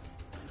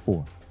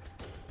 4,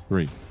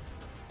 3,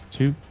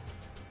 2,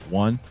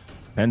 1.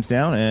 Pens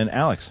down, and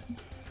Alex.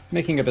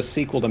 Making of a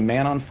sequel to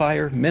Man on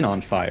Fire, Men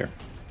on Fire.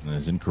 That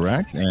is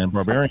incorrect. And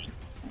Barbarian.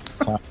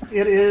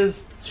 It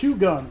is Two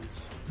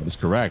Guns. That is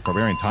correct.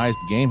 Barbarian ties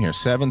the game here.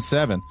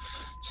 7-7.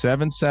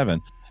 7-7.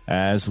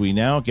 As we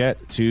now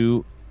get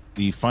to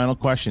the final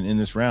question in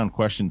this round,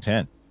 question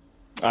 10.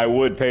 I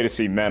would pay to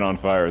see Men on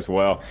Fire as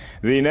well.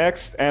 The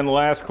next and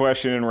last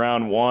question in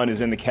round 1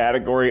 is in the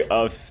category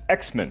of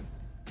X-Men.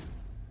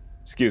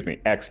 Excuse me,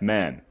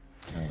 X-Men.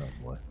 Oh,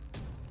 boy.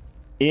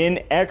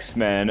 In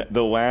X-Men: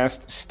 The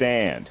Last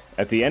Stand,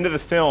 at the end of the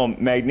film,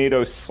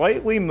 Magneto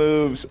slightly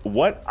moves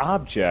what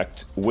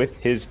object with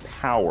his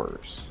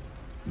powers?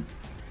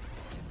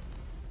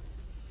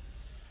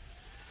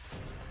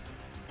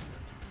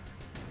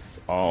 That's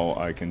all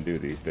I can do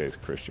these days,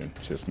 Christian.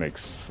 Just make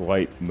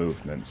slight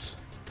movements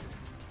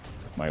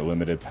with my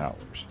limited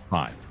powers.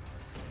 5,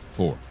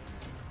 4,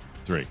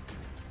 3,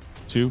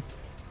 2,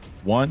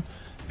 1.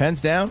 Pens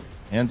down,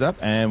 hands up,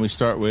 and we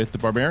start with the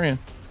Barbarian.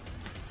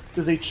 It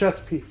is a chess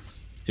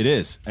piece. It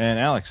is. And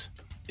Alex?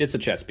 It's a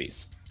chess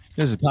piece.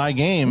 This is a tie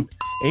game.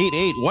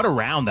 8-8. What a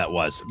round that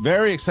was.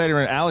 Very exciting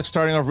round. Alex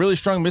starting off really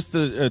strong, missed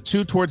the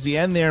 2 towards the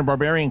end there, and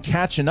Barbarian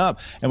catching up.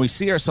 And we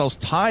see ourselves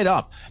tied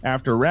up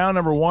after round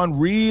number 1.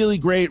 Really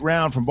great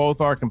round from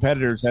both our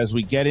competitors as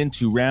we get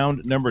into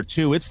round number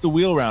 2. It's the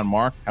wheel round,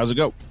 Mark. How's it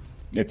go?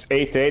 It's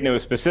 8-8, and it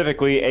was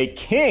specifically a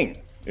king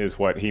is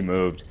what he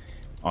moved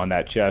on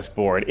that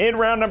chessboard. In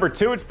round number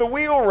 2, it's the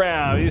wheel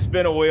round. You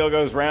spin a wheel,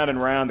 goes round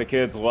and round. The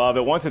kids love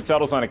it. Once it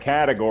settles on a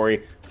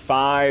category,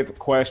 5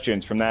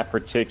 questions from that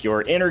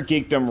particular inner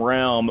geekdom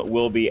realm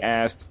will be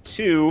asked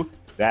to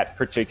that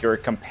particular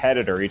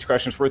competitor. Each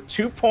question is worth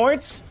 2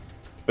 points,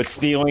 but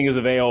stealing is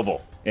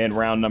available in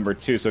round number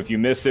 2. So if you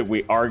miss it,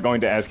 we are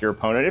going to ask your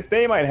opponent if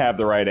they might have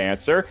the right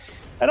answer.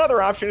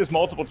 Another option is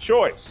multiple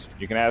choice.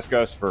 You can ask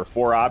us for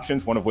 4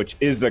 options, one of which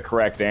is the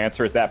correct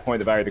answer. At that point,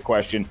 the value of the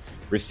question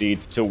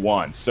recedes to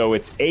 1. So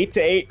it's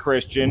 8-8,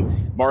 Christian.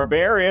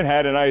 Barbarian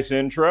had a nice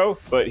intro,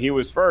 but he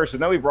was first.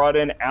 And then we brought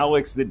in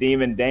Alex the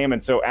Demon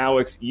Damon. So,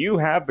 Alex, you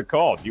have the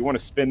call. Do you want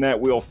to spin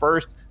that wheel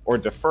first or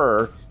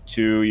defer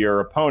to your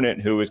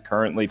opponent who is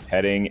currently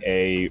petting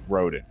a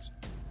rodent?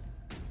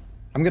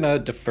 I'm going to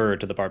defer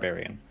to the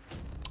Barbarian.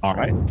 All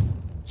right.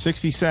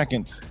 60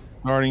 seconds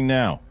starting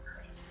now.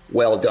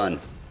 Well done.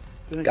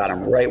 Got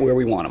him right where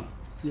we want him.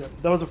 Yeah,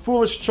 that was a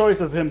foolish choice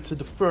of him to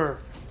defer.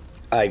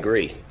 I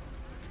agree.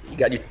 You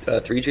got your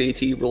 3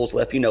 JT rules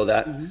left. You know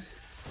that.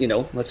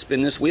 Mm-hmm. Let's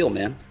spin this wheel,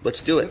 man.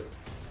 Let's do it.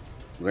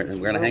 We're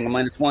going to hang a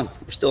 -1.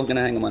 We're still going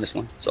to hang a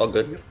 -1. It's all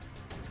good.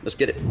 Let's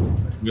get it.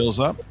 Wheels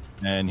up,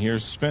 and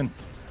here's the spin.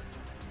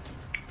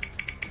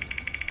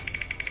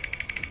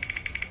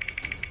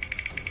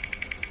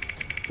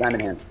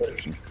 Diamond hand.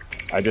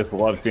 I just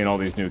love seeing all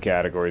these new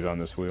categories on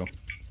this wheel.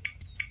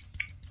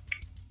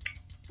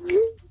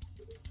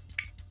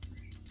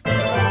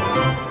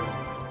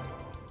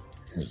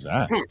 What is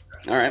that?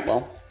 All right,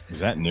 well. Is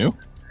that new?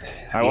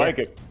 I like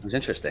it. It was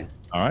interesting.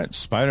 All right,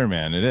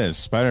 Spider-Man. It is.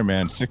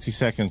 Spider-Man, 60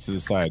 seconds to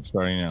decide,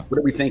 starting now. What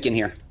are we thinking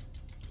here?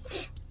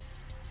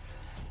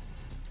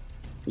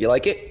 You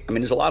like it? I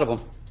mean, there's a lot of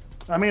them.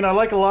 I mean, I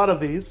like a lot of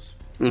these.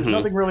 There's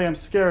nothing really I'm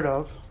scared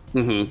of.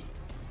 Mm-hmm.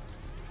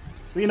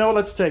 But you know what?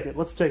 Let's take it.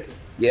 Let's take it.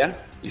 Yeah?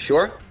 You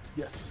sure?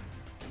 Yes.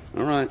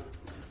 All right.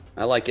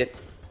 I like it.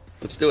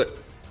 Let's do it.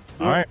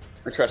 All right.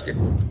 I trust you.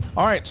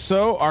 All right,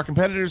 so our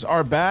competitors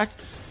are back.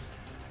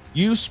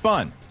 You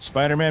spun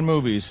Spider-Man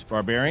movies,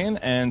 Barbarian,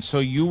 and so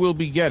you will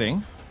be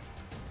getting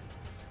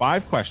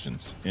 5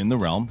 questions in the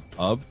realm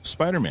of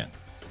Spider-Man.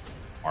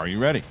 Are you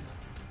ready?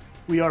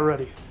 We are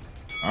ready.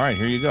 All right,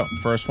 here you go.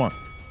 First one.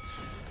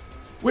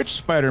 Which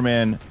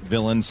Spider-Man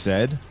villain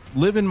said,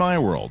 "Live in my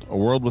world, a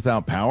world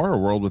without power, a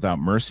world without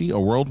mercy, a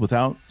world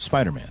without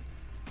Spider-Man"?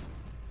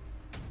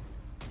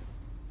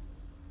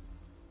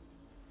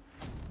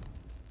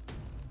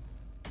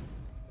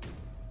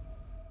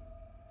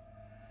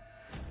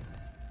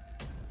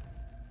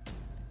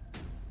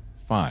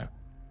 Five.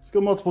 Let's go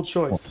multiple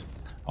choice.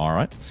 All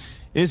right.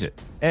 Is it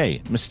A,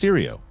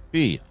 Mysterio,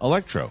 B,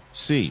 Electro,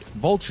 C,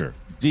 Vulture,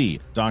 D,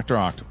 Dr.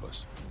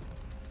 Octopus?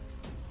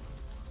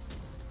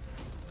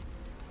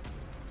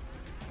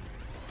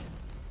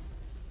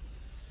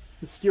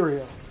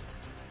 Mysterio.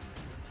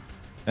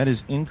 That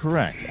is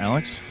incorrect.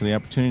 Alex, for the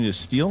opportunity to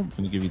steal, I'm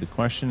going to give you the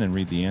question and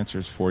read the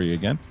answers for you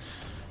again.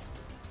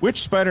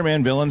 Which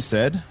Spider-Man villain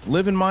said,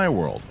 "Live in my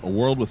world, a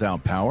world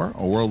without power,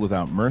 a world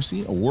without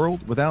mercy, a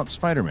world without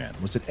Spider-Man"?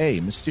 Was it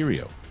A,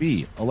 Mysterio,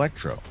 B,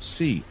 Electro,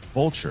 C,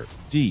 Vulture,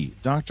 D,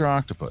 Dr.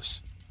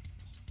 Octopus?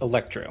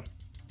 Electro.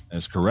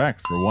 That's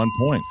correct for 1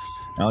 point.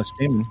 Alex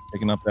Damon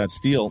picking up that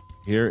steal.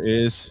 Here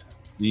is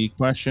the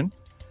question.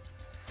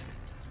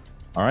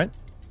 All right.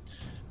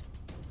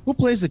 Who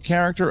plays the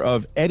character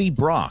of Eddie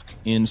Brock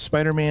in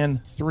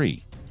Spider-Man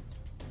 3?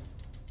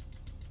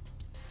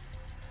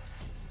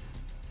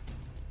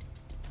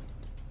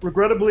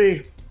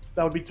 Regrettably,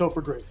 that would be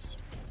Topher Grace.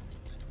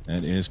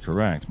 That is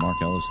correct. Mark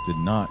Ellis did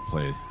not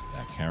play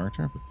that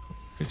character, but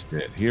Grace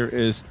did. Here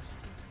is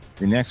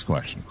the next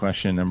question.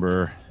 Question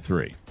number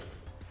 3.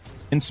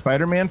 In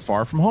Spider-Man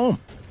Far From Home,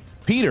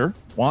 Peter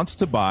wants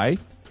to buy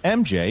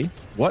MJ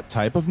what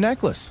type of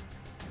necklace?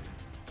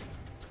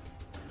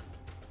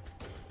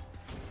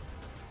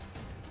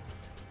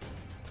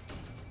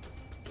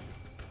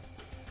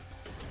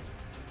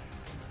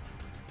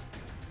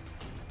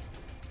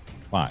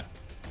 Five,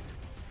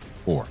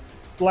 4.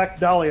 Black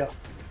Dahlia.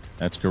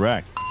 That's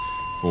correct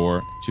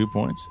for 2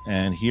 points.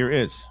 And here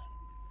is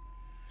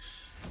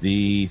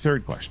the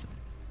fourth question.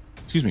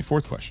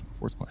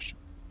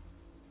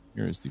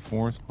 Here is the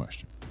 4th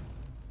question.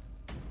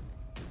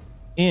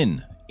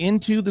 In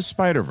Into the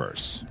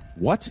Spider-Verse,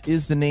 what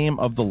is the name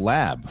of the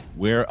lab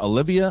where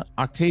Olivia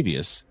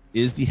Octavius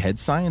is the head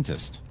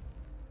scientist?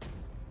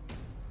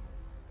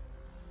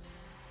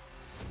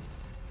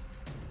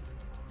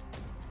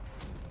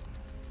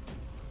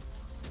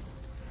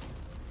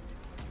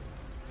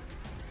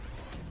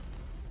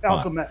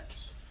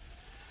 Alchemax.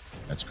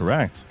 That's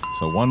correct.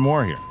 So one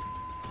more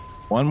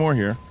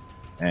here.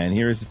 And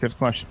here is the 5th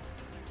question.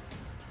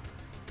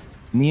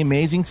 In The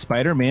Amazing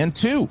Spider-Man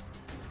 2,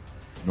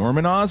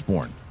 Norman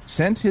Osborn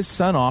sent his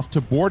son off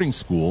to boarding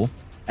school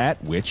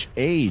at which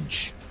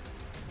age?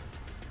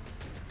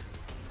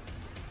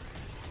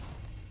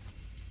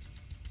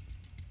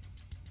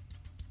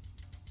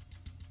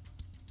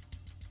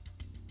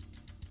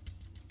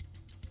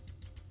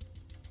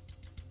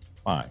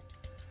 Five.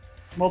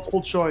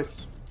 Multiple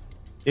choice.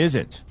 Is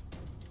it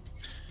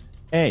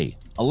A,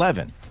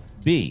 11,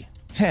 B,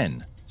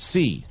 10,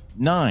 C,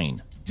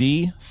 9,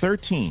 D,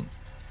 13?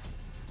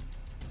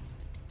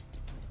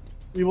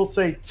 We will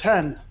say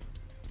 10.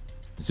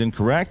 It's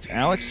incorrect.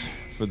 Alex,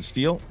 for the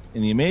steal.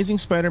 In The Amazing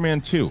Spider-Man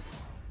 2,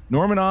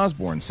 Norman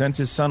Osborn sent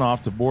his son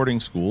off to boarding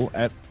school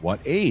at what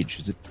age?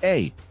 Is it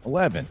A,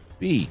 11,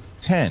 B,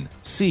 10,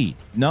 C,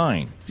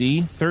 9,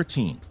 D,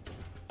 13?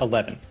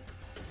 11.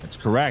 That's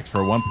correct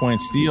for a 1-point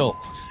steal.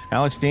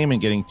 Alex Damon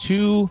getting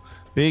 2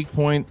 big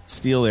point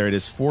steal there. It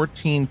is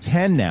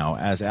 14-10 now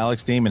as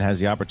Alex Damon has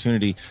the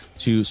opportunity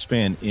to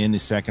spin in the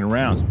second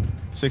round.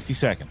 60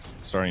 seconds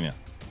starting now.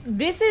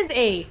 This is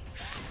a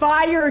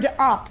fired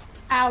up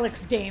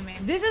Alex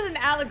Damon. This is an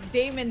Alex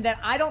Damon that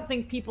I don't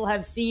think people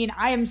have seen.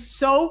 I am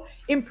so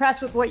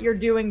impressed with what you're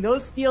doing.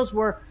 Those steals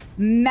were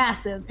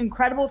massive.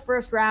 Incredible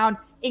first round,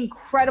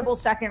 incredible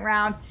second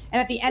round. And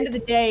at the end of the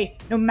day,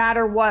 no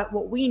matter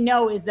what we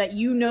know is that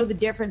you know the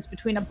difference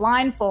between a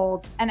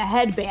blindfold and a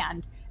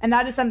headband. And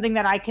that is something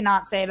that I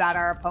cannot say about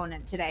our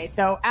opponent today.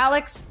 So,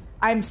 Alex,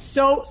 I'm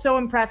so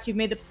impressed. You've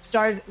made the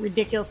Stars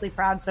ridiculously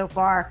proud so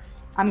far.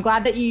 I'm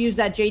glad that you used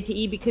that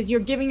JTE because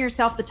you're giving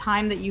yourself the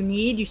time that you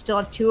need. You still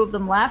have 2 of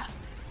them left.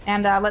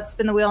 And let's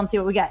spin the wheel and see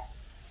what we get.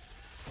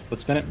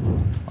 Let's spin it.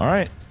 All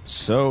right.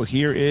 So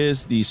here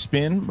is the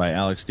spin by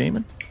Alex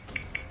Damon.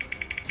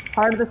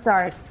 Heart of the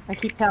Stars. I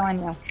keep telling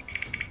you.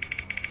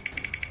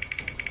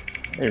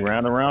 Hey,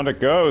 round and round it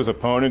goes.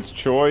 Opponent's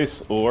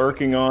choice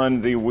lurking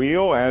on the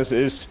wheel, as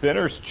is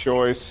spinner's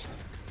choice.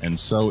 And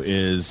so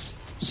is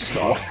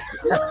Star.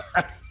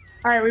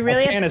 All right, we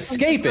really can't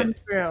escape it.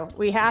 Through.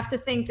 We have to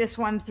think this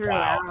one through,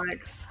 Wow.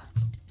 Alex.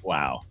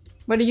 Wow.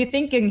 What are you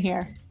thinking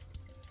here?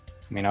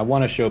 I mean, I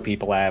want to show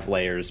people I have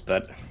layers,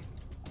 but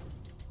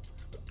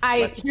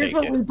let's here's take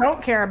what it. we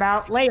don't care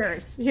about,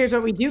 layers. Here's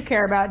what we do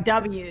care about,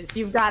 W's.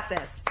 You've got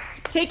this.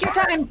 Take your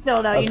time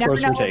still, though. Of You never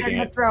course know we're what they're taking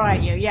going to it. throw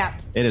at you. Yeah.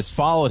 It has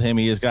followed him.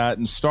 He has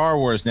gotten Star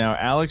Wars now.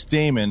 Alex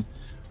Damon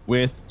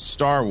with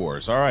Star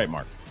Wars. All right,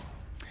 Mark.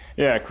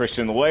 Yeah,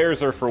 Christian, the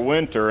layers are for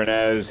winter, and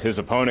as his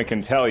opponent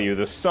can tell you,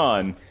 the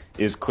sun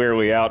is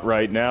clearly out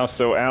right now.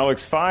 So,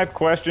 Alex, 5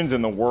 questions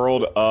in the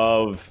world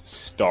of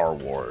Star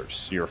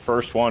Wars. Your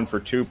first one for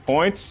 2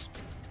 points.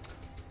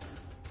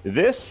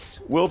 This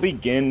will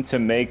begin to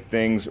make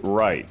things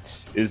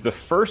right. Is the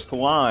first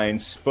line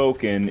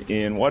spoken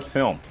in what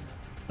film?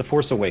 The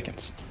Force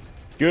Awakens.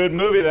 Good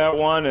movie, that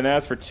one, and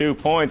that's for 2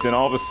 points. And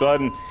all of a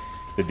sudden,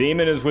 the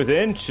Demon is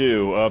within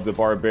 2 of the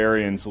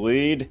Barbarians'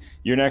 lead.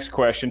 Your next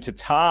question to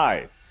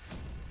tie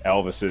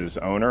Elvis's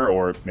owner,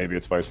 or maybe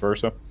it's vice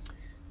versa.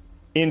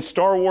 In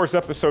Star Wars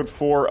Episode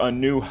 4, A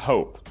New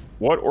Hope,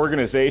 what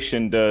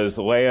organization does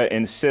Leia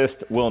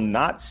insist will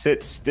not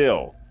sit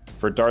still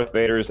for Darth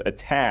Vader's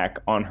attack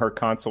on her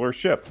consular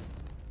ship?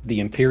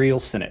 The Imperial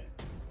Senate.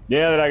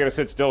 Yeah, they're not going to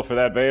sit still for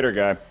that Vader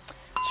guy.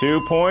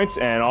 2 points,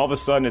 and all of a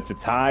sudden it's a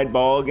tied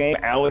ball game.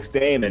 Alex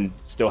Damon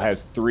still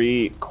has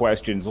 3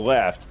 questions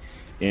left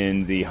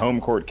in the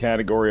home court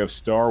category of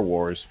Star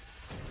Wars.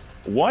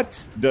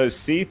 What does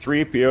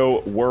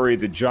C-3PO worry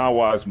the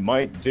Jawas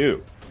might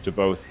do to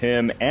both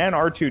him and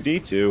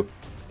R2-D2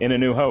 in A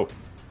New Hope?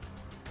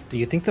 Do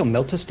you think they'll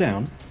melt us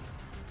down?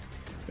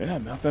 Yeah,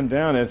 melt them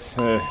down. It's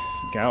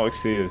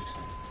galaxy is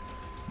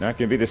not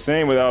going to be the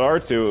same without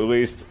R2, at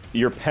least.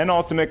 Your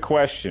penultimate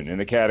question in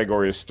the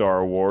category of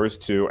Star Wars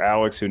to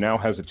Alex, who now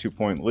has a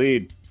 2-point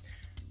lead.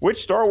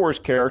 Which Star Wars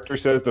character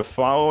says the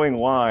following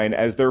line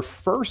as their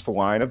first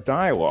line of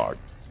dialogue?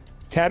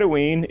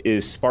 Tatooine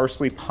is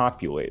sparsely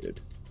populated.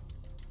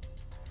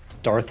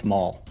 Darth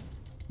Maul.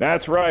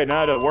 That's right.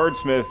 Not a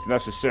wordsmith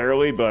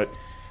necessarily, but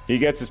he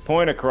gets his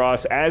point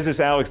across, as is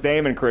Alex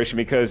Damon, Christian,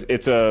 because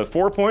it's a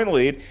 4-point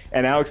lead,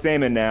 and Alex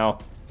Damon now,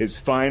 his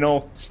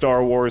final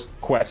Star Wars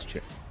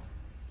question.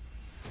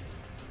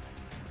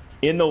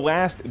 In The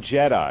Last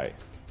Jedi,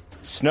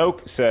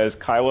 Snoke says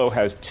Kylo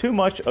has too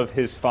much of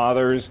his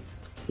father's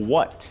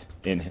what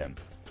in him?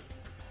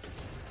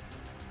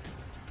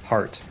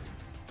 Heart.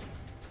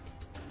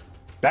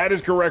 That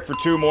is correct for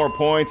 2 more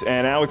points,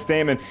 and Alex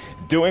Damon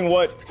doing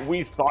what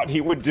we thought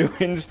he would do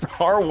in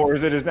Star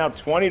Wars. It is now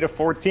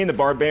 20-14. The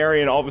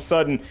Barbarian all of a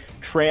sudden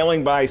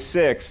trailing by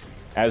 6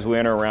 as we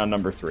enter round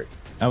number 3.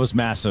 That was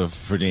massive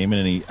for Damon,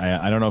 and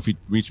I don't know if he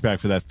reached back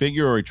for that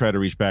figure or he tried to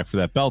reach back for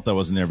that belt that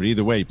wasn't there, but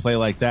either way, you play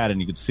like that,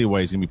 and you can see why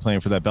he's going to be playing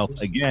for that belt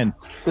again.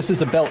 This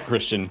is a belt,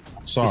 Christian.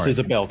 Sorry. This is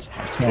a belt.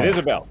 It is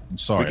a belt. I'm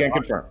sorry. We can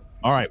confirm.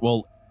 All right,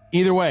 well,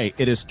 either way,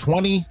 it is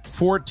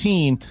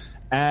 20-14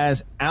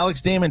 as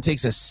Alex Damon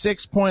takes a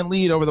 6-point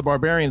lead over the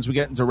Barbarians. We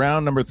get into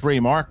round number 3.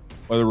 Mark,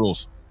 what are the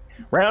rules?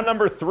 Round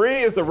number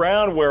 3 is the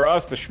round where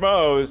us, the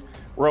schmoes,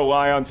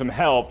 rely on some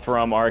help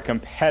from our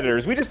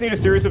competitors. We just need a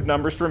series of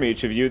numbers from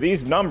each of you.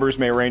 These numbers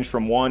may range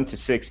from 1 to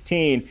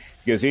 16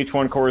 because each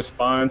one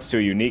corresponds to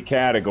a unique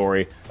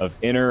category of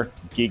inner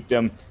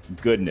geekdom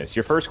goodness.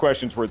 Your first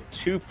question is worth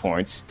 2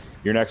 points.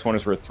 Your next one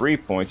is worth 3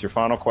 points. Your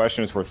final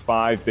question is worth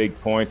 5 big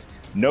points.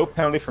 No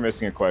penalty for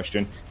missing a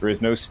question. There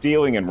is no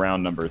stealing in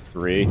round number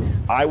 3.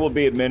 I will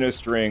be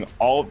administering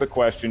all of the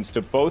questions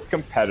to both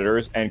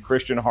competitors, and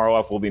Christian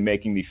Harloff will be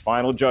making the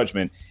final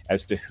judgment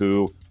as to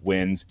who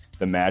wins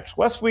the match,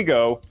 lest we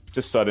go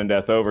to sudden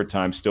death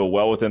overtime, still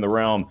well within the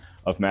realm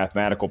of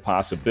mathematical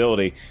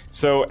possibility.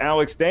 So,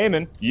 Alex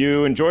Damon,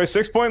 you enjoy a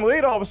 6-point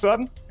lead all of a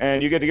sudden,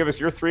 and you get to give us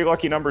your 3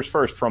 lucky numbers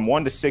first. From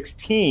 1 to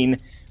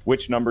 16,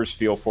 which numbers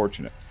feel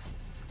fortunate?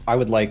 I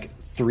would like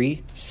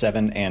 3,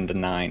 7, and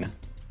 9.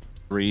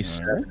 3,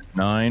 7,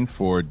 9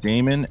 for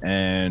Damon,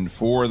 and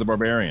for the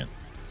Barbarian.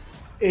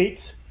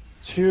 8,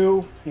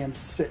 2, and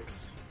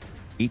 6.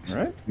 8,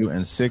 2,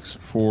 and 6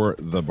 for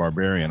the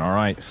Barbarian. All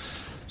right.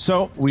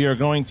 So we are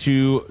going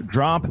to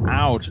drop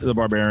out the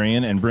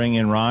Barbarian and bring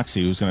in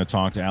Roxy, who's going to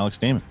talk to Alex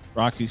Damon.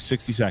 Roxy,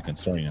 60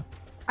 seconds. Sorry, now.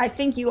 I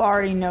think you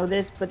already know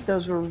this, but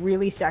those were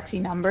really sexy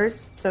numbers.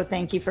 So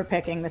thank you for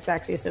picking the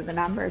sexiest of the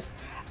numbers.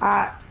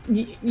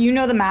 You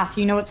know the math.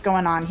 You know what's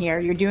going on here.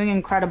 You're doing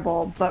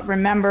incredible. But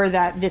remember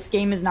that this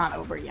game is not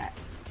over yet.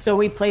 So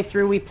we play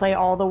through. We play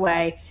all the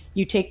way.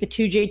 You take the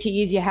 2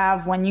 JTEs you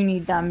have when you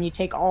need them. You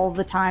take all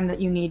the time that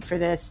you need for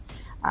this.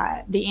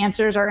 The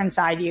answers are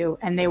inside you,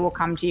 and they will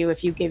come to you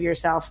if you give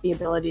yourself the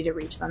ability to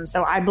reach them.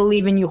 So I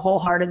believe in you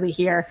wholeheartedly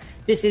here.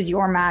 This is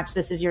your match.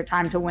 This is your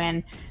time to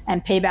win.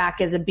 And payback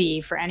is a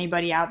B for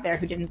anybody out there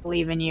who didn't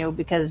believe in you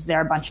because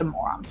they're a bunch of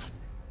morons.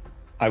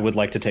 I would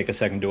like to take a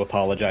second to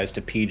apologize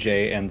to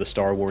PJ and the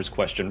Star Wars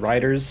question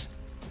writers.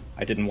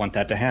 I didn't want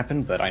that to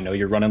happen, but I know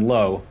you're running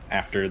low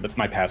after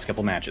my past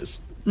couple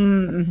matches.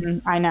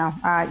 I know.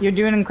 You're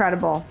doing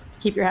incredible.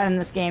 Keep your head in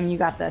this game. You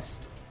got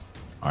this.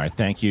 All right,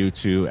 thank you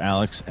to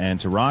Alex and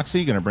to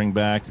Roxy. Going to bring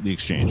back the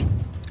exchange.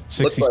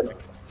 60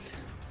 Look,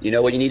 you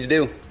know what you need to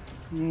do?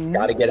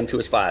 Got to get him to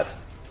his 5.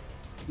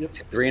 Yep.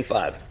 3 and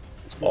 5.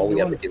 That's all we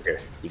have to do here.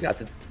 You got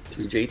the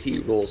 3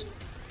 JT rules.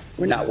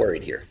 We're not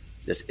worried here.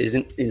 This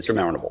isn't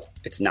insurmountable.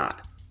 It's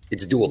not.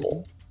 It's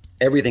doable.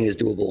 Everything is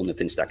doable in the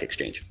FinStack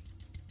exchange.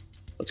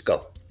 Let's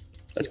go.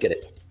 Let's get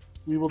it.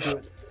 We will do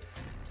it.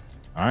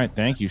 All right,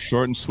 thank you.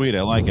 Short and sweet.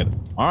 I like it.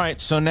 All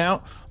right, so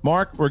now,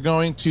 Mark, we're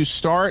going to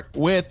start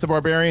with the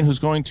Barbarian, who's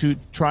going to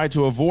try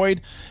to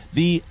avoid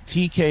the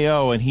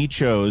TKO, and he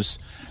chose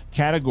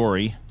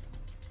category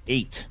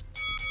 8.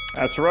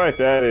 That's right.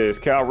 That is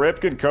Cal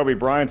Ripken, Kobe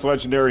Bryant's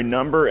legendary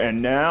number,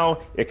 and now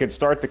it can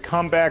start the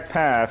comeback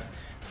path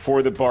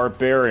for the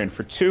Barbarian.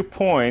 For 2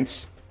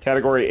 points,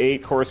 category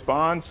 8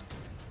 corresponds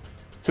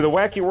to the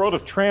wacky world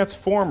of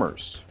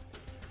Transformers.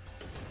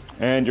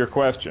 And your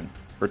question,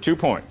 for 2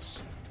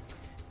 points.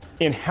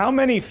 In how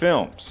many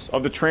films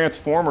of the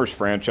Transformers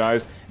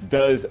franchise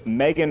does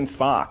Megan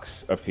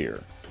Fox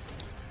appear?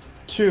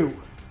 2.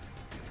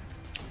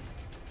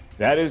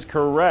 That is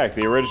correct.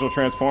 The original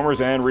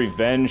Transformers and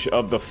Revenge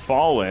of the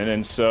Fallen.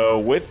 And so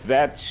with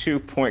that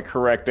 2-point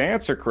correct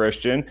answer,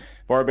 Christian,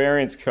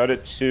 Barbarians cut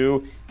it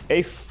to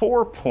a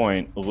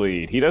 4-point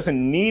lead. He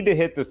doesn't need to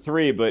hit the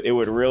 3, but it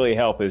would really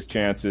help his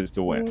chances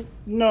to win.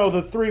 No,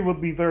 the 3 would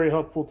be very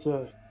helpful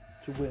to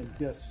win,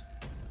 yes.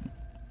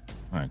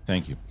 All right,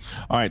 thank you.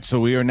 All right, so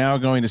we are now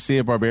going to see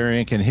if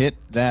Barbarian can hit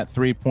that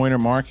 3-pointer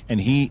mark, and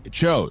he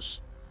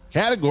chose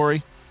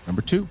category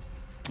number 2.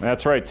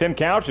 That's right. Tim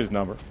Couch's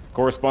number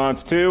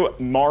corresponds to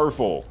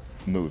Marvel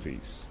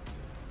movies.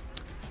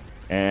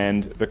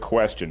 And the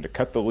question, to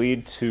cut the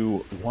lead to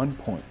 1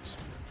 point.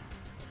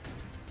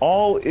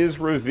 All is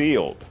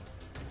revealed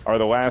are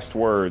the last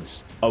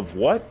words of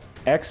what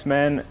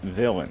X-Men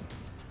villain?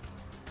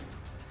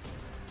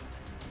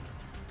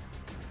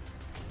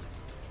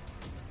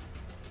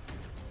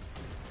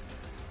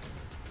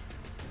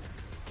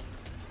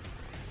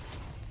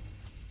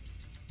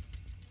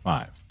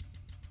 Five,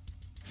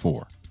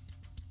 4,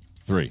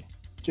 3.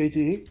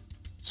 JTE.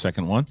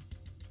 Second one.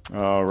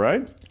 All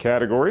right.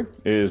 Category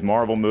is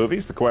Marvel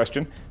movies. The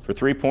question, for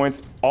 3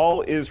 points,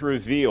 all is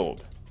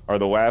revealed are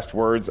the last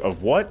words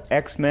of what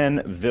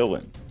X-Men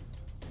villain?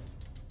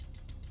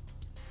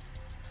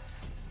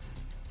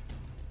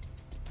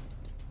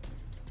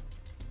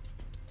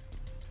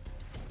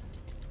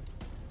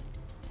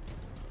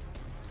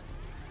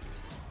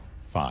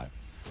 Five,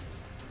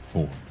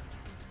 4,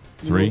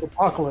 3.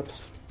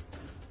 Apocalypse.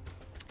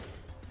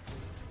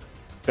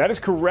 That is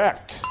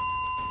correct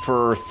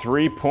for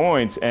 3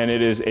 points, and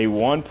it is a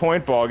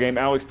 1-point ball game.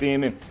 Alex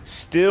Damon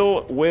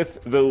still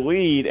with the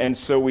lead, and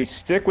so we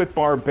stick with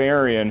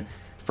Barbarian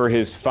for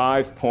his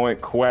 5-point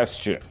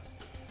question.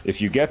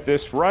 If you get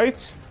this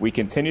right, we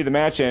continue the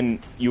match, and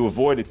you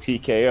avoid a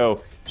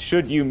TKO.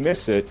 Should you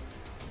miss it,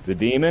 the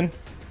Demon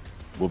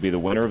will be the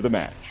winner of the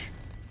match.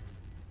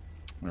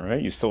 All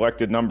right, you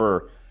selected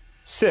number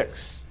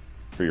 6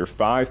 for your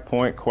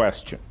 5-point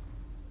question.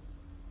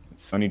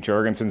 Sonny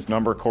Jurgensen's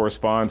number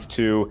corresponds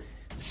to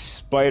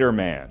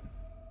Spider-Man.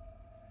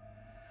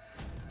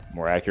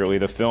 More accurately,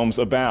 the film's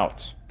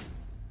about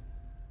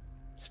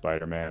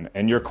Spider-Man.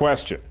 And your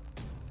question,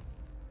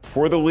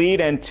 for the lead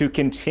and to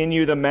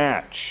continue the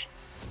match,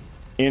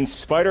 in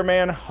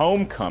Spider-Man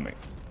Homecoming,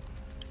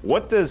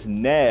 what does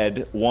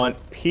Ned want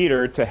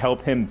Peter to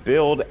help him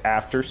build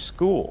after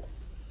school?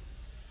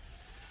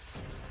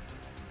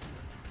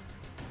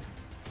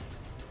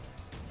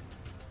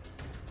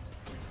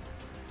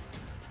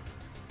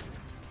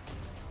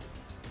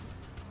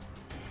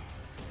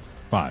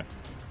 Five,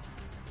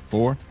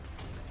 4,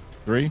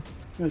 3.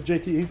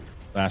 JTE.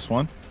 Last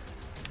one.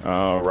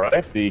 All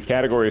right. The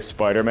category is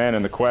Spider-Man,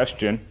 and the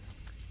question,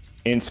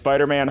 in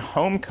Spider-Man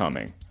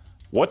Homecoming,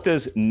 what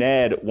does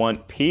Ned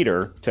want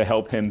Peter to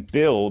help him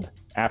build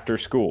after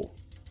school?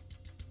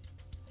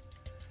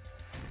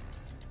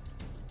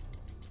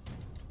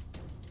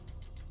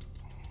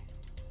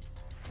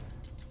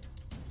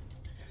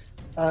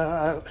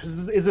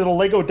 Is it a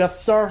Lego Death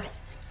Star?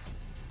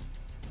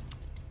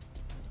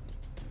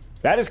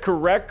 That is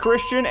correct,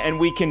 Christian, and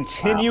we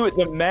continue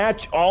the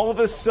match. All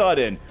of a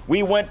sudden,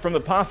 we went from the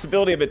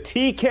possibility of a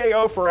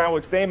TKO for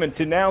Alex Damon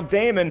to now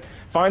Damon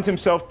finds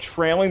himself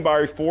trailing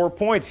by 4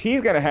 points.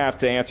 He's going to have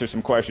to answer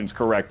some questions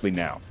correctly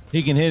now.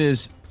 He can hit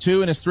his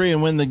 2 and his 3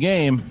 and win the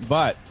game,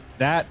 but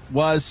that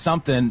was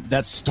something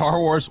that Star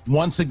Wars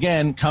once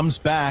again comes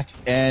back,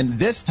 and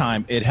this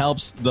time it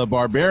helps the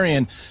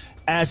Barbarian,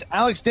 as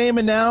Alex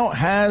Damon now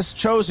has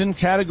chosen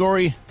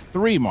category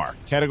 3, Mark.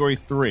 Category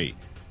 3.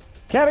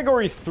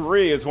 Category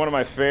 3 is one of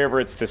my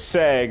favorites to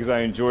say because I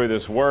enjoy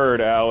this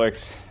word,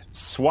 Alex.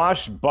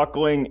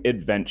 Swashbuckling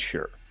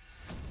adventure.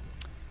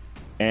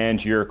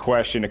 And your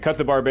question, to cut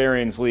the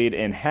Barbarian's lead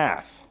in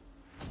half.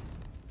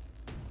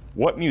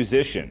 What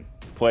musician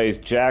plays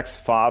Jack's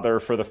father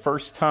for the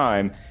first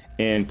time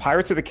in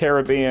Pirates of the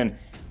Caribbean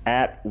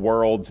at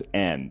World's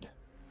End?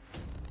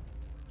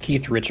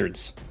 Keith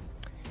Richards.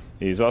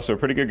 He's also a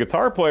pretty good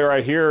guitar player.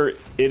 Right here,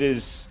 it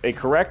is a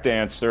correct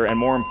answer, and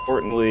more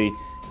importantly,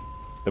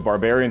 the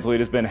Barbarian's lead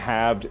has been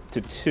halved to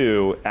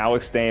 2.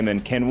 Alex Damon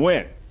can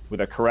win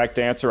with a correct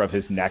answer of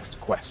his next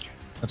question.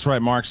 That's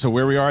right, Mark. So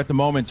where we are at the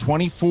moment,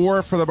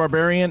 24 for the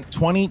Barbarian,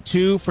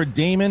 22 for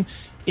Damon.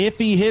 If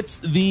he hits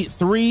the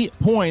 3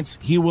 points,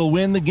 he will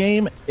win the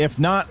game. If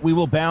not, we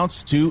will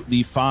bounce to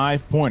the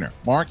 5-pointer.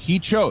 Mark, he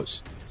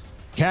chose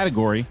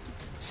category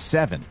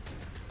 7.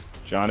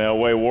 John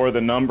Elway wore the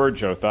number.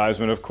 Joe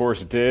Theismann, of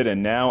course, did.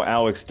 And now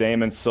Alex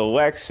Damon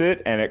selects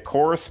it, and it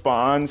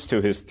corresponds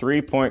to his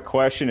 3-point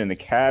question in the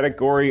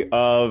category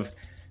of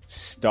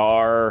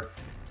Star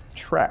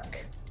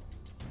Trek.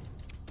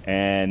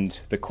 And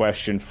the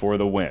question for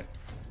the win.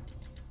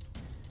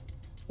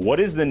 What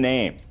is the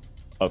name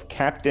of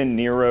Captain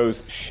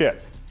Nero's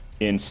ship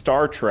in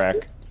Star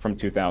Trek from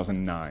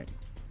 2009?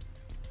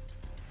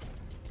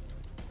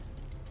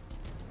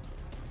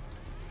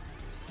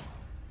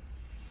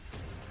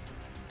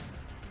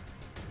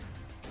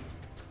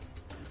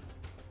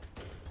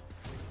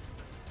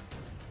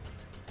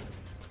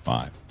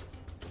 Five,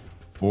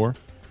 4,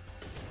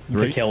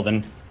 3. The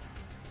Kelvin.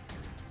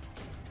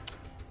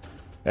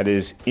 That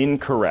is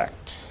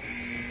incorrect.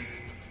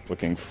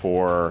 Looking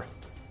for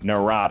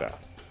Narada.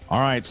 All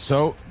right,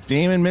 so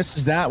Damon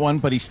misses that one,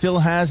 but he still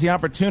has the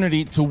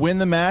opportunity to win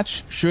the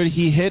match should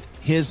he hit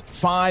his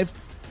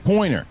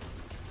 5-pointer.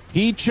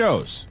 He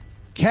chose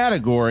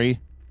category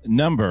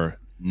number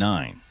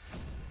 9.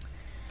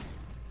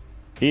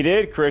 He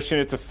did, Christian.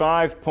 It's a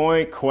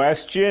 5-point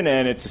question,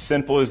 and it's as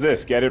simple as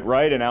this. Get it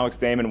right, and Alex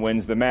Damon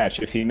wins the match.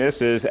 If he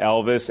misses,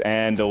 Elvis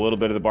and a little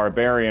bit of the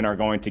Barbarian are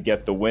going to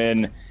get the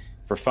win.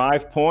 For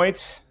 5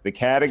 points, the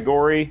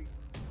category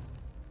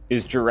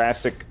is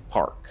Jurassic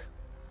Park.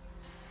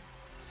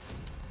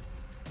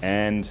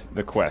 And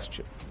the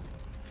question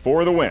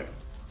for the win.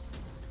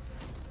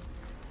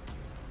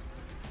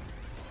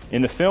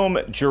 In the film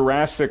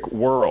Jurassic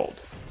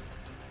World,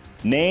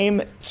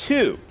 name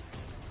 2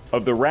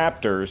 of the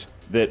raptors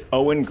that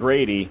Owen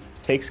Grady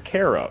takes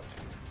care of.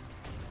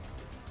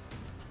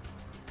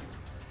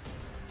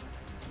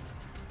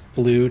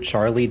 Blue,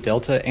 Charlie,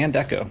 Delta, and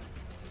Echo.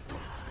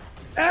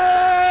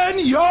 And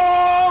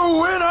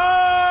your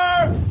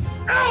winner,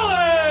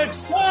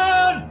 Alex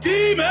the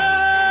Demon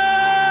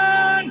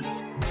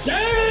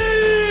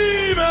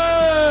Damon!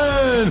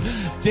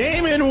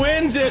 Damon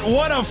wins it.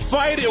 What a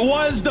fight it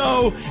was,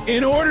 though.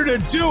 In order to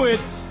do it,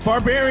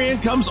 Barbarian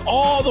comes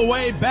all the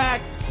way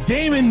back.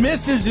 Damon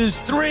misses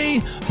his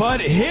 3, but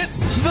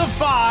hits the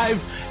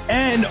 5.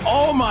 And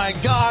oh my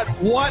God,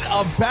 what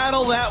a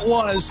battle that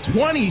was.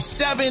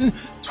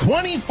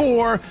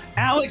 27-24.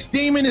 Alex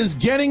Damon is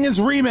getting his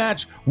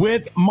rematch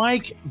with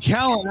Mike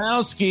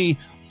Kalinowski.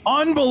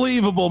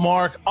 Unbelievable,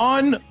 Mark.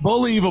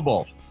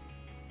 Unbelievable.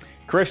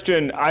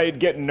 Christian, I'd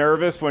get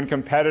nervous when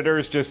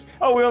competitors just,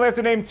 we only have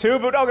to name 2,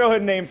 but I'll go ahead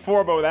and name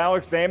 4. But with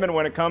Alex Damon,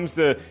 when it comes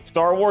to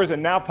Star Wars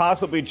and now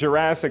possibly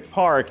Jurassic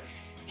Park,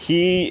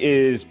 he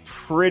is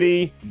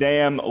pretty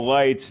damn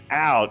lights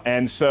out.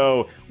 And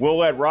so we'll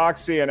let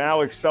Roxy and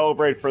Alex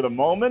celebrate for the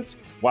moment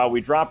while we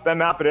drop them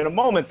out. But in a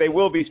moment, they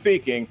will be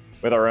speaking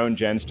with our own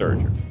Jen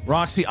Sturger.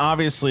 Roxy,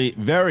 obviously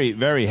very,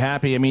 very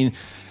happy. I mean,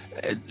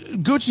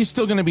 Gucci's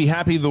still going to be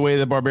happy the way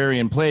the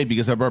Barbarian played,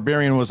 because the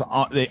Barbarian was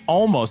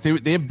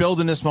they're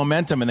building this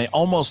momentum, and they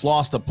almost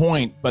lost a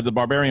point, but the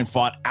Barbarian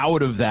fought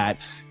out of that.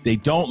 They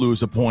don't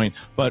lose a point,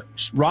 but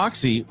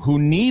Roxy, who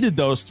needed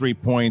those 3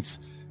 points,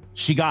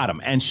 she got him,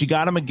 and she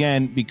got him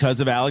again because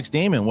of Alex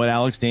Damon, what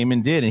Alex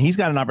Damon did. And he's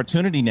got an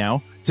opportunity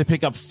now to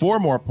pick up 4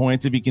 more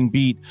points if he can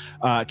beat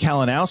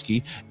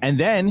Kalinowski, and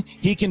then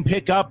he can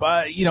pick up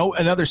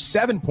another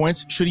 7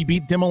 points should he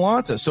beat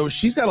Dimolanta. So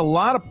she's got a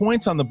lot of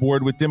points on the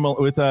board with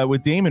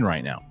Damon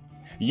right now.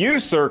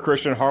 You, sir,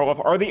 Christian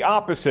Harloff, are the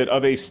opposite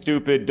of a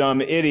stupid, dumb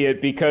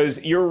idiot,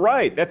 because you're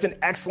right. That's an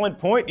excellent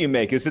point you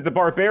make, is that the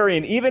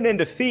Barbarian, even in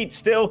defeat,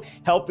 still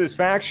helped his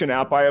faction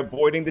out by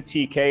avoiding the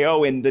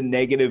TKO and the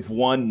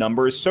 -1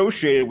 number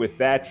associated with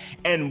that.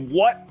 And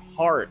what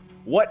heart,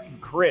 what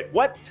grit,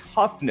 what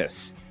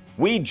toughness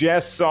we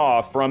just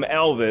saw from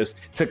Elvis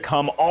to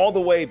come all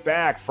the way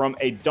back from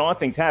a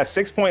daunting task.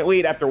 6-point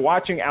lead after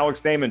watching Alex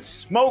Damon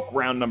smoke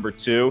round number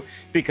 2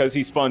 because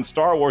he spun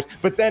Star Wars.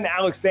 But then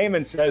Alex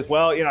Damon says,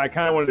 well, I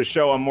kind of wanted to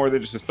show I'm more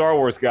than just a Star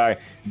Wars guy.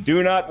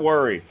 Do not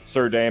worry,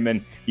 Sir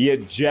Damon. You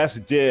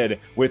just did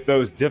with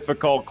those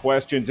difficult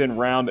questions in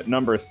round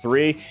number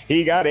 3.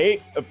 He got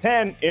 8 of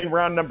 10 in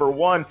round number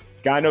 1.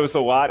 Guy knows a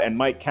lot, and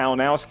Mike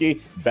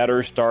Kalinowski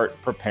better start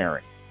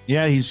preparing.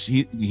 Yeah,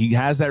 he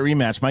has that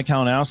rematch. Mike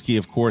Kalinowski,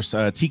 of course,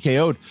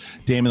 TKO'd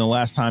Damon the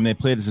last time they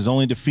played. It's his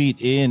only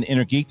defeat in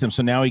Inner Geekdom,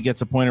 so now he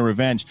gets a point of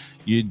revenge.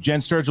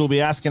 Jen Sturge will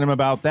be asking him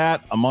about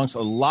that, amongst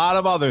a lot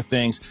of other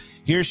things.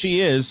 Here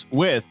she is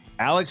with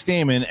Alex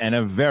Damon and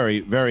a very,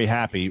 very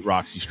happy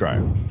Roxy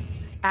Striar.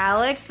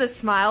 Alex, the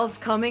smile's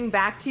coming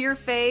back to your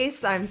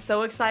face. I'm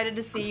so excited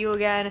to see you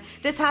again.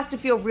 This has to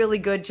feel really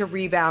good to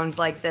rebound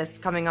like this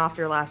coming off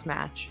your last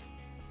match.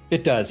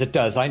 It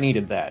does. I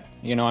needed that.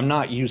 I'm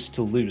not used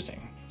to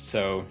losing.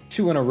 So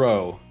 2 in a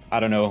row,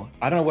 I don't know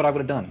what I would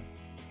have done.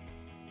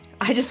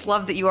 I just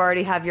love that you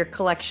already have your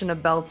collection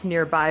of belts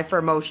nearby for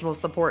emotional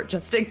support,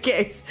 just in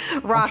case.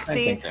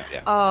 Roxy, so,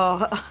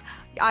 yeah.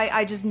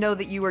 I just know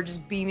that you are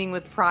just beaming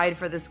with pride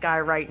for this guy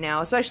right now,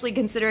 especially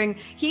considering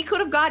he could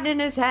have gotten in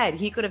his head.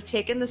 He could have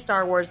taken the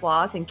Star Wars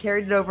loss and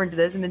carried it over into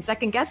this and been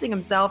second guessing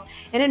himself.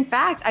 And in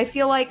fact, I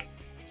feel like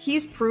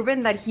he's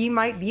proven that he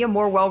might be a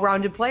more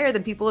well-rounded player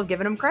than people have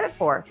given him credit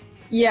for.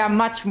 Yeah,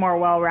 much more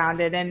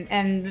well-rounded.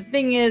 And the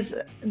thing is,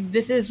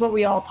 this is what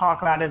we all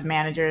talk about as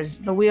managers.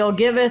 The wheel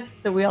giveth,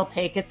 the wheel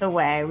taketh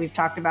away. We've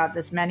talked about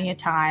this many a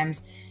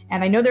times.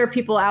 And I know there are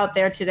people out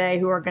there today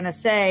who are going to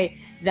say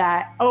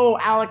that, oh,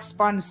 Alex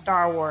spun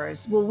Star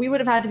Wars. Well, we would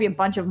have had to be a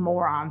bunch of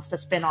morons to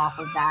spin off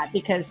of that,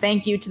 because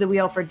thank you to the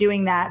wheel for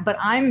doing that. But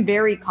I'm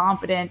very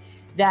confident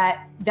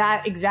that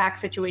exact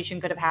situation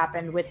could have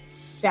happened with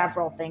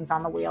several things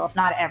on the wheel, if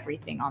not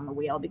everything on the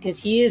wheel, because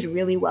he is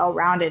really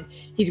well-rounded.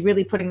 He's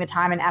really putting the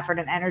time and effort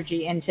and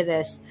energy into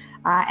this.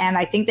 And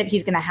I think that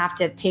he's going to have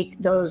to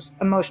take those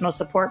emotional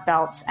support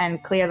belts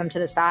and clear them to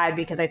the side,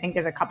 because I think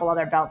there's a couple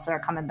other belts that are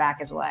coming back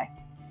his way.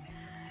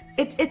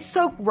 It's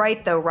so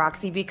right, though,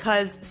 Roxy,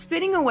 because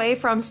spinning away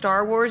from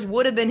Star Wars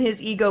would have been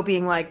his ego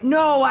being like,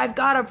 no, I've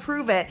got to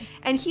prove it.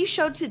 And he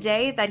showed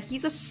today that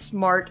he's a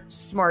smart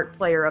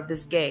player of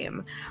this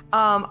game.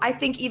 I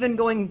think even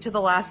going to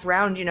the last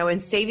round,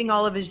 and saving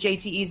all of his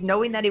JTEs,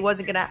 knowing that he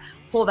wasn't going to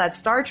pull that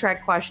Star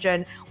Trek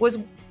question, was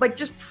like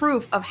just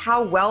proof of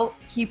how well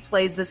he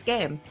plays this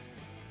game.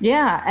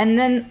 Yeah, and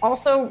then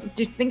also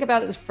just think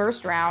about his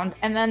first round,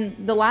 and then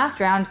the last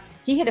round,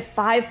 he hit a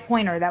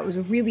 5-pointer that was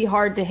really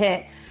hard to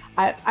hit.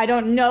 I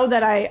don't know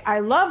that I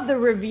love the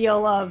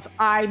reveal of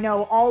I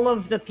know all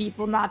of the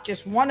people, not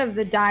just one of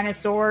the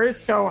dinosaurs.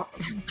 So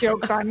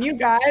joke's on you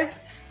guys.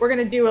 We're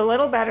going to do a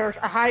little better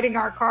hiding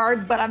our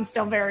cards, but I'm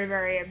still very,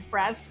 very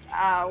impressed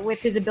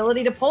with his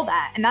ability to pull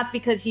that. And that's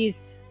because he's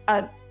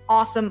an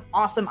awesome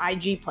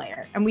IG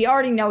player. And we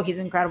already know he's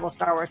an incredible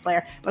Star Wars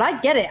player. But I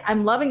get it.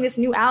 I'm loving this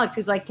new Alex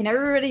who's like, can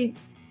everybody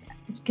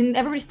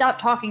stop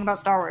talking about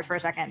Star Wars for a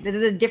second? This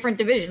is a different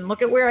division.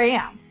 Look at where I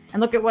am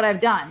and look at what I've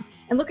done.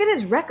 And look at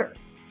his record,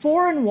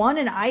 4-1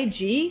 in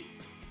IG.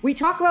 We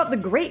talk about the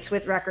greats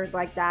with records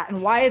like that.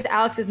 And why is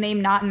Alex's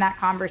name not in that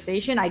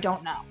conversation? I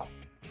don't know.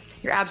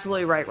 You're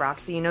absolutely right,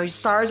 Roxy.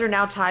 Stars are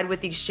now tied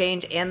with the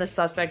Exchange and the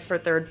Suspects for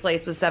third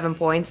place with 7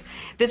 points.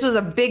 This was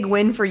a big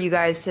win for you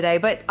guys today.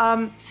 But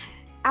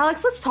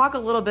Alex, let's talk a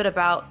little bit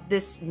about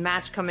this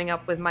match coming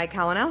up with Mike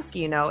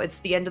Kalinowski. It's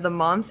the end of the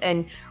month,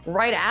 and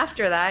right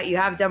after that, you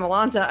have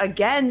Demolanta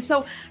again.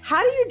 So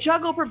how do you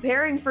juggle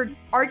preparing for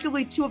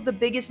arguably 2 of the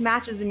biggest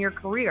matches in your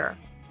career?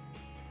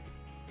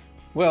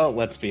 Well,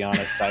 let's be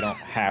honest. I don't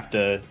have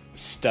to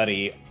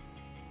study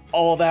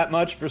all that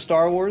much for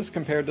Star Wars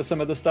compared to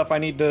some of the stuff I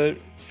need to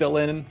fill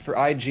in for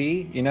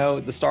IG.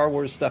 The Star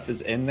Wars stuff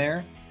is in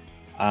there.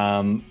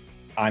 I'm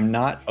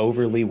not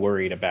overly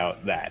worried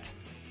about that.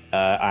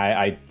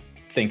 I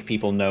think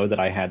people know that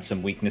I had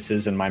some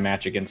weaknesses in my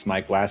match against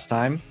Mike last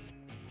time.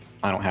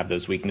 I don't have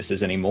those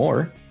weaknesses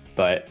anymore,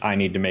 but I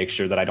need to make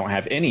sure that I don't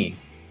have any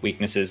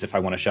weaknesses if I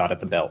want a shot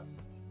at the belt.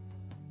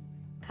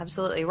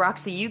 Absolutely.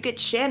 Roxy, you get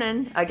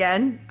Shannon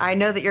again. I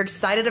know that you're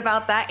excited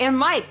about that. And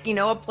Mike,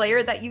 a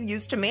player that you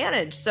used to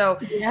manage. So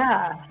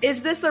yeah.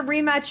 Is this a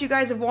rematch you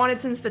guys have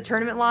wanted since the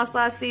tournament loss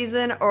last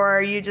season? Or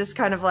are you just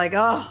kind of like,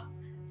 oh,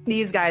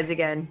 these guys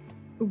again?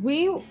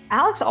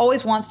 Alex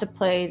always wants to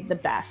play the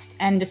best.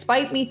 And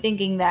despite me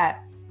thinking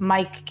that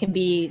Mike can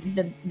be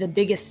the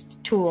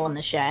biggest tool in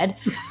the shed,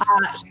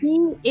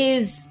 he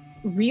is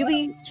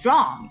really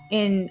strong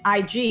in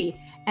IG.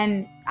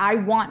 And I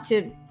want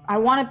to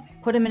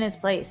put him in his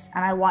place,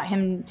 and I want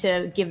him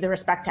to give the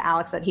respect to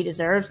Alex that he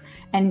deserves.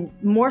 And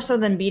more so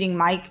than beating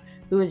Mike,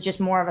 who is just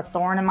more of a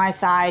thorn in my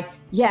side,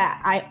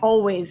 I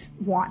always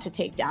want to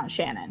take down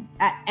Shannon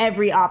at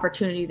every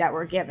opportunity that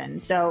we're given.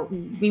 So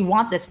we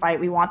want this fight.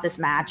 We want this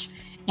match.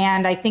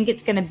 And I think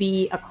it's going to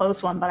be a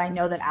close one, but I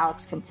know that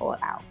Alex can pull it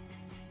out.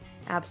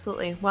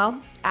 Absolutely. Well,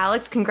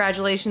 Alex,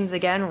 congratulations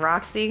again.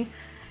 Roxy,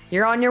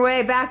 you're on your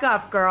way back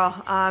up,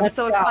 girl. I'm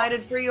so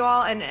excited for you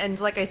all. And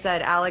like I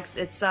said, Alex,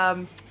 it's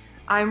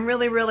I'm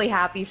really, really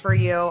happy for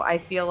you. I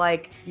feel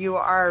like you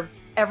are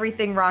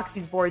everything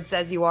Roxy's board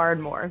says you are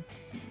and more.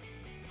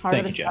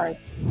 Thank you, Jen.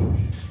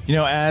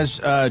 As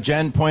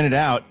Jen pointed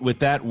out, with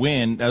that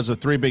win, those are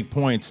 3 big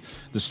points.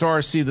 The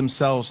Stars see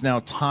themselves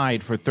now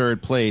tied for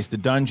 3rd place. The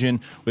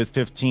Dungeon with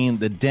 15,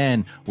 the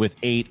Den with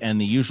 8,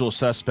 and the usual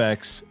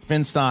suspects,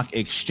 Finstock,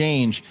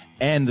 Exchange,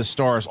 and the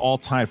Stars all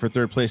tied for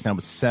 3rd place now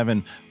with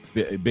 7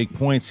 big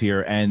points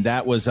here. And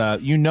that was that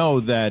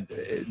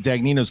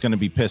Dagnino's going to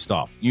be pissed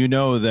off.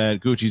 That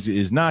Gucci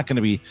is not going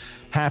to be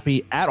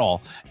happy at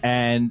all.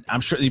 And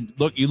I'm sure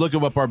you look at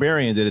what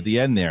Barbarian did at the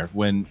end there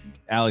when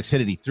Alex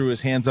hit it. He threw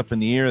his hands up in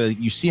the air.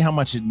 You see how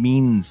much it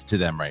means to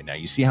them right now.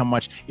 You see how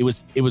much it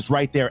was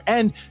right there.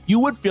 And you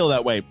would feel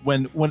that way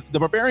when the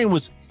Barbarian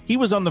was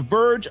on the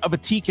verge of a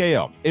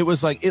TKO. It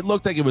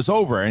looked like it was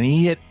over, and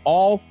he hit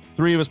all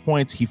 3 of his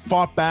points. He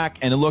fought back,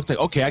 and it looked like,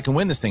 okay, I can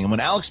win this thing. And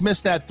when Alex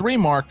missed that 3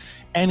 mark,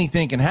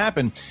 anything can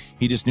happen.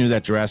 He just knew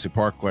that Jurassic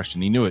Park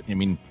question. He knew it. I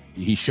mean,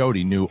 he showed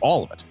he knew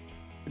all of it.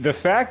 The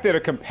fact that a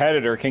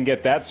competitor can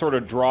get that sort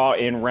of draw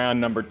in round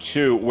number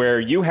 2,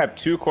 where you have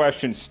 2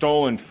 questions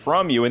stolen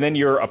from you, and then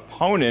your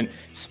opponent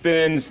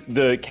spins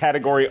the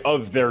category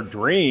of their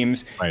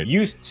dreams, right.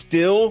 You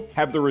still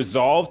have the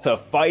resolve to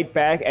fight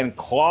back and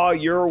claw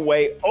your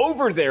way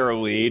over their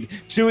lead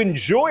to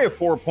enjoy a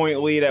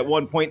 4-point lead at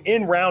one point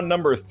in round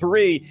number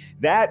 3.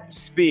 That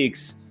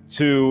speaks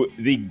to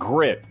the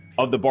grit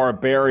of the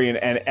Barbarian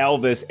and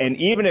Elvis. And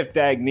even if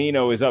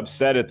Dagnino is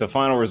upset at the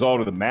final result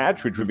of the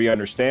match, which would be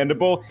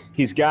understandable,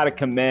 he's got to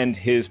commend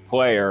his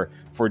player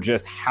for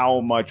just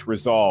how much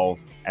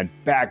resolve and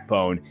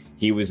backbone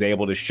he was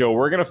able to show.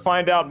 We're going to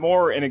find out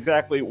more in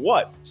exactly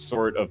what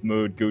sort of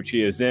mood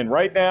Gucci is in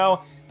right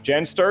now.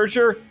 Jen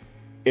Sturger,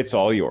 it's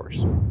all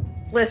yours.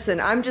 Listen,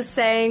 I'm just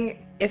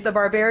saying, if the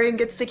Barbarian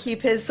gets to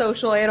keep his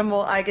social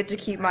animal, I get to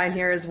keep mine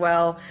here as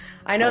well.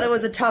 I know that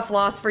was a tough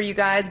loss for you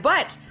guys,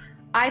 but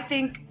I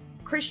think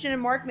Christian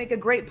and Mark make a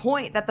great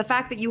point that the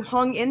fact that you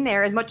hung in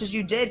there as much as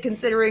you did,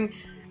 considering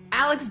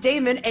Alex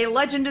Damon, a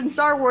legend in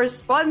Star Wars,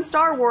 spun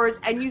Star Wars,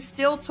 and you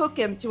still took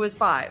him to his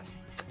 5.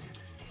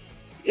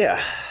 Yeah,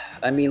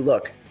 I mean,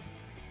 look,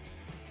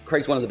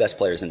 Craig's one of the best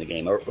players in the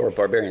game, or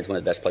Barbarian's one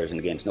of the best players in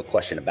the game. There's no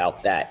question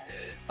about that.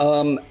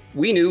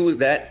 We knew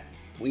that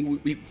we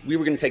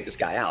were going to take this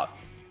guy out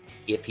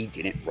if he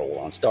didn't roll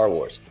on Star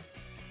Wars.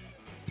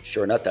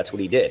 Sure enough, that's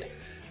what he did.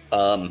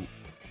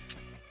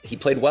 He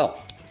played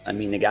well. I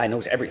mean, the guy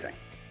knows everything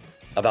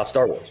about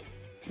Star Wars.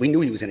 We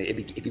knew he was going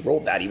to, if he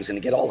rolled that, he was going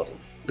to get all of them.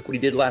 Look what he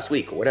did last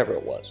week or whatever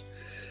it was.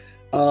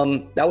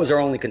 That was our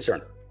only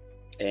concern.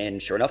 And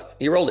sure enough,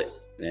 he rolled it.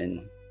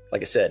 And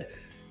like I said,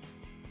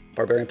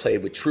 Barbarian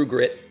played with true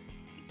grit,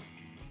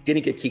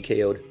 didn't get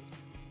TKO'd,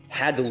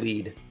 had the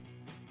lead,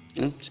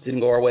 just didn't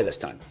go our way this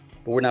time.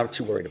 But we're not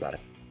too worried about it.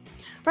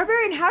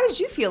 Barbarian, how did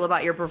you feel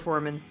about your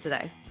performance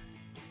today?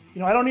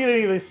 I don't need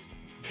any of this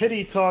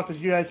pity talk that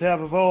you guys have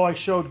of, I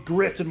showed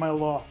grit in my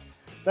loss.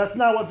 That's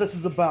not what this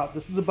is about.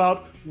 This is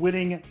about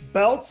winning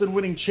belts and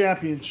winning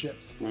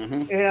championships.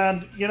 Mm-hmm.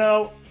 And,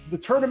 the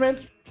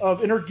tournament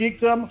of Inner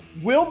Geekdom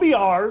will be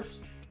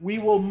ours. We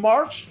will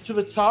march to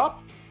the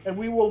top, and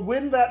we will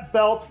win that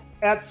belt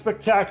at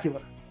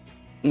Spectacular.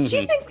 Mm-hmm.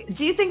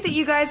 Do you think that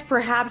you guys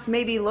perhaps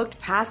maybe looked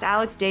past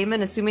Alex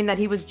Damon, assuming that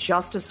he was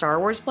just a Star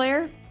Wars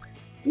player?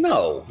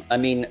 No. I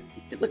mean,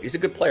 look, he's a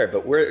good player,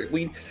 but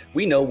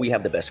we know we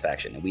have the best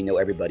faction, and we know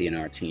everybody in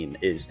our team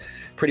is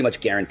pretty much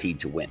guaranteed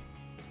to win.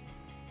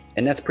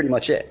 And that's pretty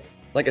much it.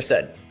 Like I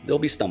said, there'll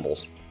be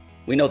stumbles.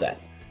 We know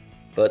that.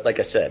 But like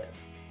I said,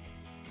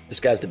 this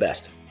guy's the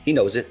best. He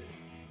knows it.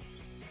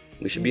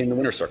 We should be in the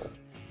winner's circle.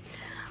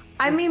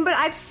 I mean, but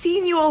I've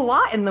seen you a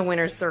lot in the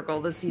winner's circle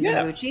this season,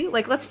 Gucci.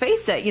 Like, let's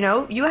face it,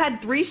 you had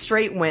 3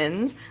 straight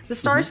wins. The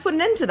Stars put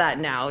an end to that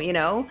now,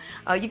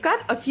 You've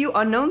got a few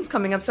unknowns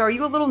coming up. So are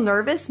you a little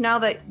nervous now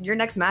that your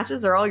next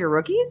matches are all your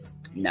rookies?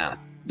 Nah,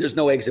 there's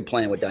no exit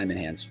plan with Diamond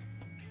Hands.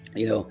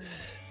 We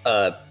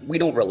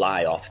don't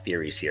rely off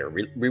theories here.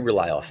 We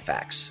rely off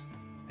facts.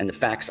 And the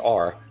facts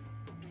are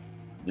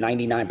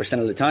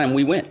 99% of the time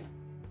we win.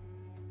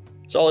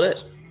 That's all it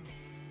is.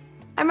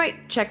 I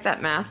might check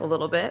that math a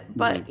little bit,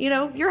 but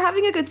you're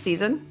having a good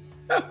season.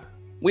 Yeah,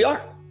 we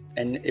are.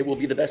 And it will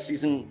be the best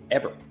season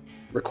ever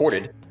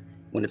recorded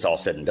when it's all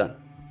said and done.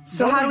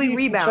 So how do we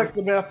rebound?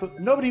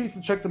 Nobody needs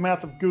to check the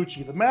math of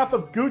Gucci. The math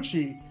of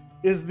Gucci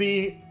is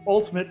the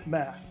ultimate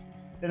math.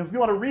 And if you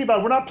want to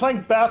rebound, we're not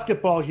playing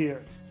basketball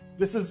here.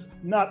 This is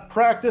not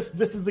practice.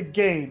 This is a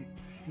game.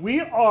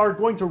 We are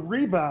going to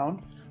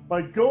rebound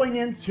by going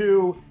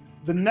into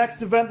the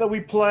next event that we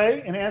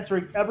play and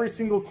answering every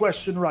single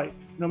question right,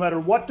 no matter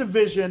what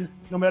division,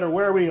 no matter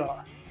where we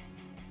are.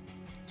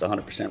 It's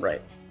 100%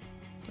 right.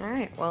 All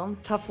right. Well,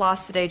 tough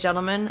loss today,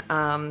 gentlemen.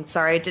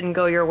 Sorry it didn't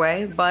go your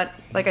way, but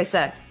like I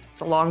said,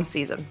 it's a long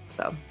season,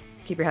 so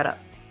keep your head up.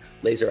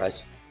 Laser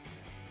eyes.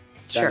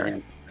 Sure.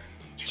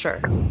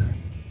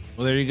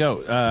 Well, there you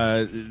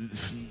go.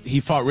 He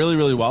fought really,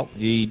 really well.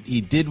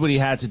 He did what he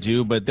had to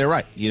do, but they're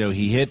right.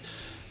 He hit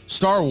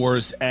Star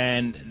Wars,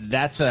 and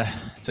it's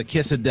a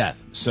kiss of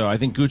death. So I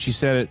think Gucci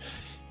said it.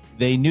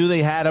 They knew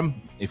they had him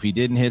if he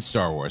didn't hit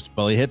Star Wars.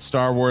 But he hit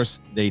Star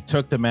Wars. They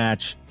took the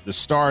match. The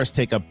Stars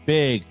take a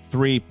big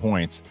 3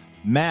 points,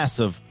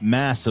 massive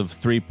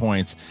 3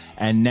 points,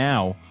 and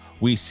now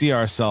we see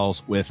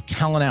ourselves with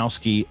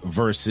Kalinowski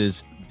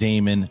versus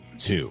Damon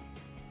 2.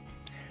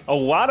 A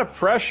lot of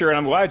pressure, and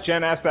I'm glad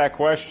Jen asked that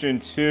question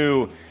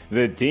to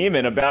the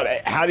Demon about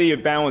how do you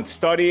balance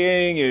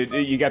studying.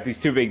 You got these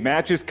two big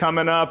matches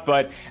coming up,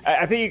 but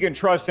I think you can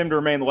trust him to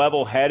remain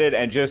level-headed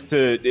and just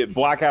to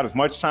block out as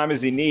much time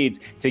as he needs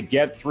to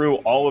get through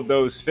all of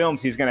those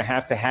films he's going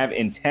to have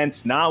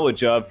intense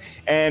knowledge of.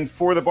 And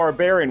for the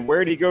Barbarian,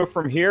 where do you go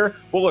from here?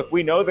 Well, look,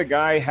 we know the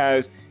guy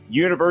has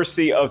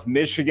University of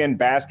Michigan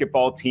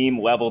basketball team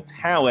level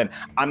talent.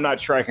 I'm not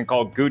sure I can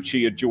call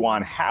Gucci a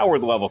Juwan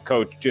Howard level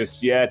coach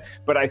just yet,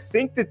 but I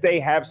think that they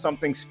have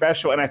something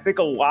special. And I think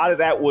a lot of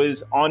that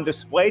was on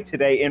display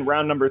today in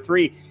round number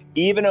 3.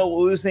 Even a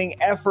losing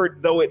effort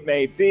though it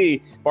may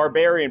be,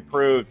 Barbarian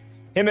proved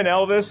him and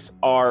Elvis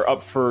are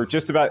up for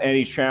just about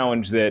any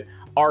challenge that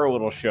our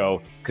little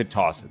show could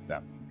toss at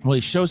them. Well,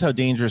 he shows how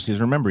dangerous he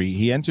is. Remember,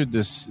 he entered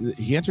as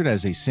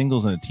a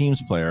singles and a teams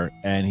player,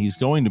 and he's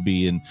going to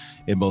be in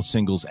both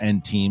singles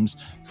and teams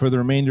for the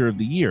remainder of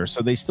the year.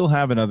 So they still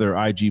have another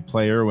IG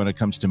player when it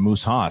comes to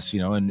Moose Haas,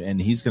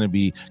 and he's going to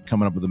be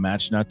coming up with a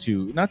match not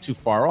too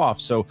far off.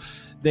 So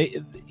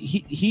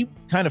he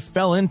kind of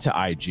fell into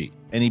IG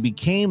and he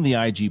became the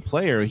IG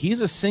player.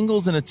 He's a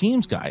singles and a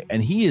teams guy,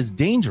 and he is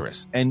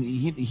dangerous. And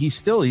he's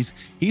going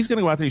to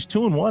go out there. He's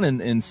 2-1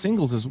 in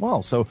singles as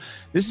well. So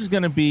this is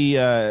going to be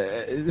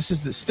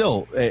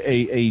still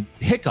a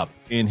hiccup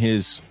in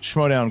his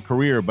Schmoedown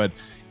career, but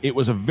it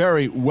was a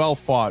very well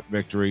fought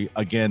victory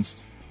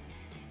against,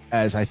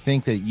 as I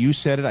think that you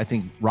said it, I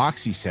think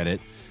Roxy said it.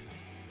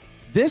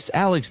 This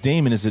Alex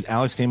Damon is an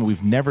Alex Damon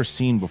we've never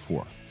seen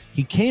before.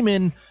 He came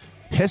in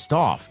pissed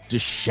off,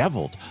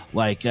 disheveled,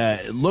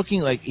 looking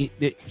like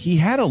he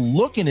had a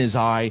look in his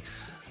eye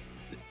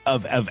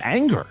of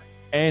anger.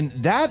 And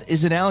that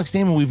is an Alex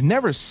Damon we've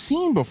never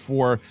seen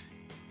before.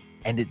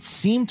 And it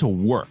seemed to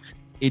work.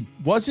 It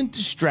wasn't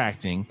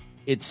distracting.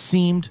 It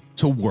seemed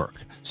to work.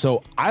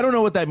 So I don't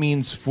know what that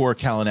means for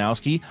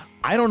Kalinowski.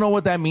 I don't know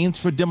what that means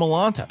for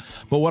DiMolanta.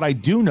 But what I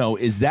do know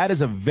is that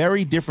is a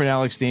very different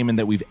Alex Damon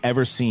that we've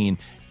ever seen.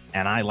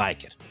 And I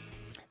like it.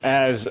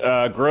 As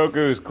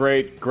Grogu's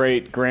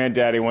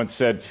great-granddaddy once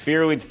said,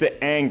 fear leads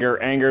to anger,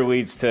 anger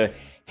leads to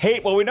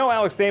hate. Well, we know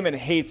Alex Damon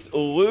hates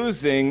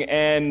losing,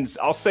 and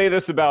I'll say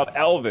this about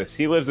Elvis.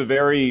 He lives a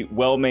very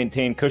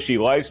well-maintained, cushy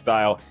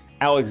lifestyle.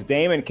 Alex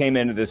Damon came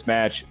into this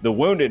match the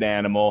wounded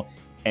animal,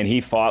 and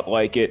he fought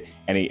like it,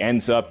 and he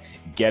ends up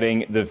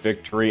getting the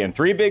victory. And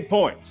 3 big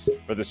points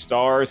for the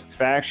Stars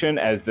faction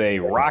as they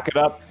rocket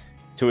up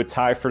to a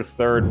tie for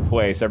 3rd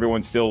place.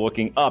 Everyone's still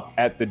looking up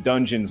at the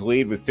Dungeons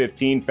lead with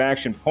 15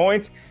 faction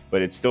points,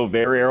 but it's still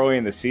very early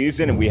in the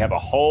season, and we have a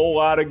whole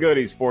lot of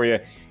goodies for you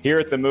here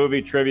at the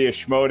Movie Trivia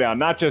Schmoedown.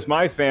 Not just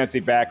my fancy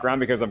background,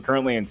 because I'm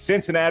currently in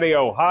Cincinnati,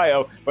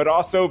 Ohio, but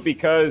also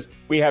because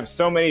we have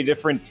so many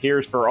different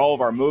tiers for all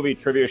of our Movie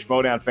Trivia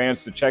Schmoedown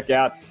fans to check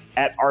out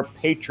at our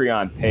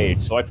Patreon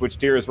page. Select which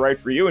tier is right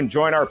for you and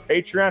join our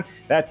Patreon.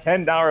 That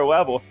 $10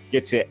 level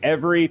gets you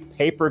every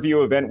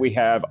pay-per-view event we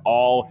have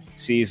all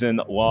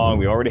season long.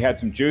 We already had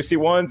some juicy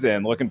ones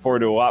and looking forward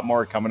to a lot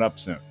more coming up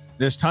soon.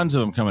 There's tons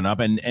of them coming up,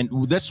 and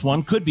this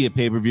one could be a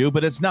pay-per-view,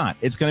 but it's not.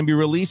 It's going to be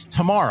released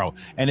tomorrow,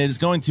 and it is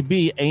going to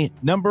be a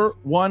number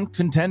 1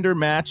 contender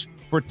match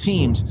for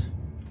teams.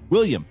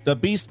 William, the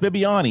Beast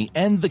Bibiani,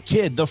 and the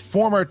Kid, the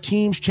former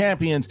teams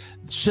champions,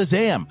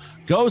 Shazam,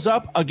 goes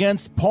up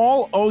against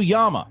Paul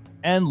Oyama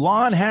and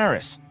Lon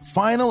Harris.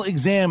 Final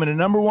exam in a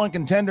number 1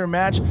 contender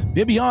match.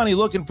 Bibiani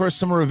looking for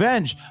some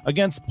revenge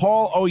against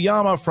Paul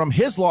Oyama from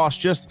his loss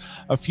just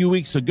a few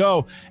weeks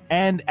ago.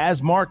 And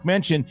as Mark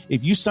mentioned,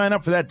 if you sign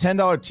up for that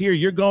 $10 tier,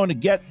 you're going to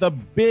get the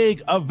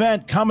big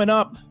event coming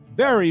up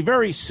very,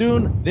 very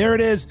soon. There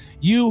it is.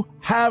 You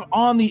have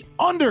on the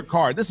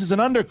undercard. This is an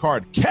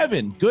undercard.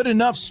 Kevin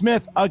Goodenough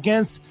Smith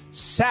against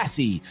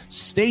Sassy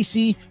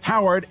Stacey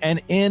Howard.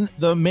 And in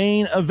the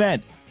main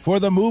event, for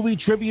the Movie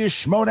Trivia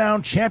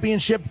Schmodown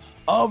Championship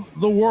of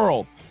the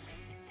World.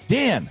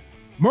 Dan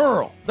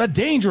Murrell, the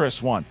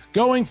dangerous one,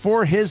 going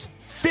for his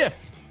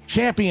 5th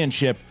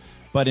championship.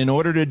 But in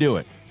order to do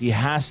it, he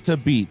has to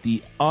beat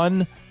the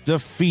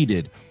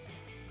undefeated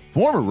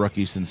former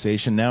rookie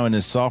sensation, now in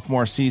his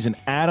sophomore season,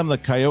 Adam the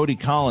Coyote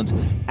Collins.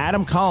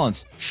 Adam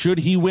Collins, should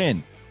he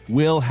win,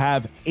 will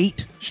have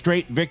 8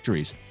 straight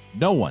victories.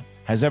 No one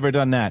has ever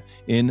done that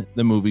in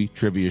the Movie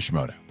Trivia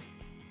Schmodown.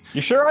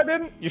 You sure I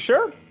didn't? You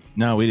sure?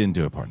 No, we didn't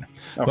do it, partner.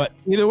 Oh. But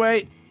either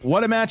way,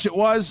 what a match it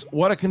was.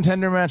 What a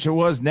contender match it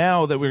was.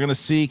 Now that we're going to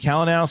see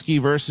Kalinowski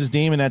versus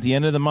Damon at the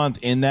end of the month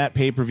in that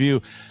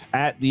pay-per-view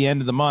at the end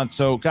of the month.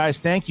 So, guys,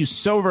 thank you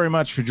so very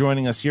much for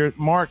joining us here.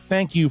 Mark,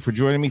 thank you for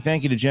joining me.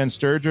 Thank you to Jen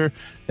Sturger.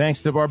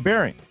 Thanks to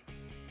Barbarian,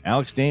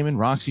 Alex Damon,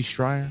 Roxy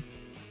Stryer,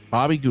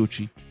 Bobby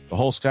Gucci, the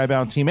whole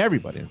Skybound team,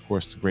 everybody. Of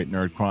course, the Great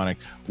Nerd Chronic.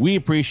 We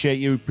appreciate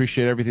you. We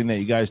appreciate everything that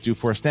you guys do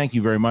for us. Thank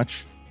you very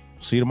much.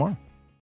 See you tomorrow.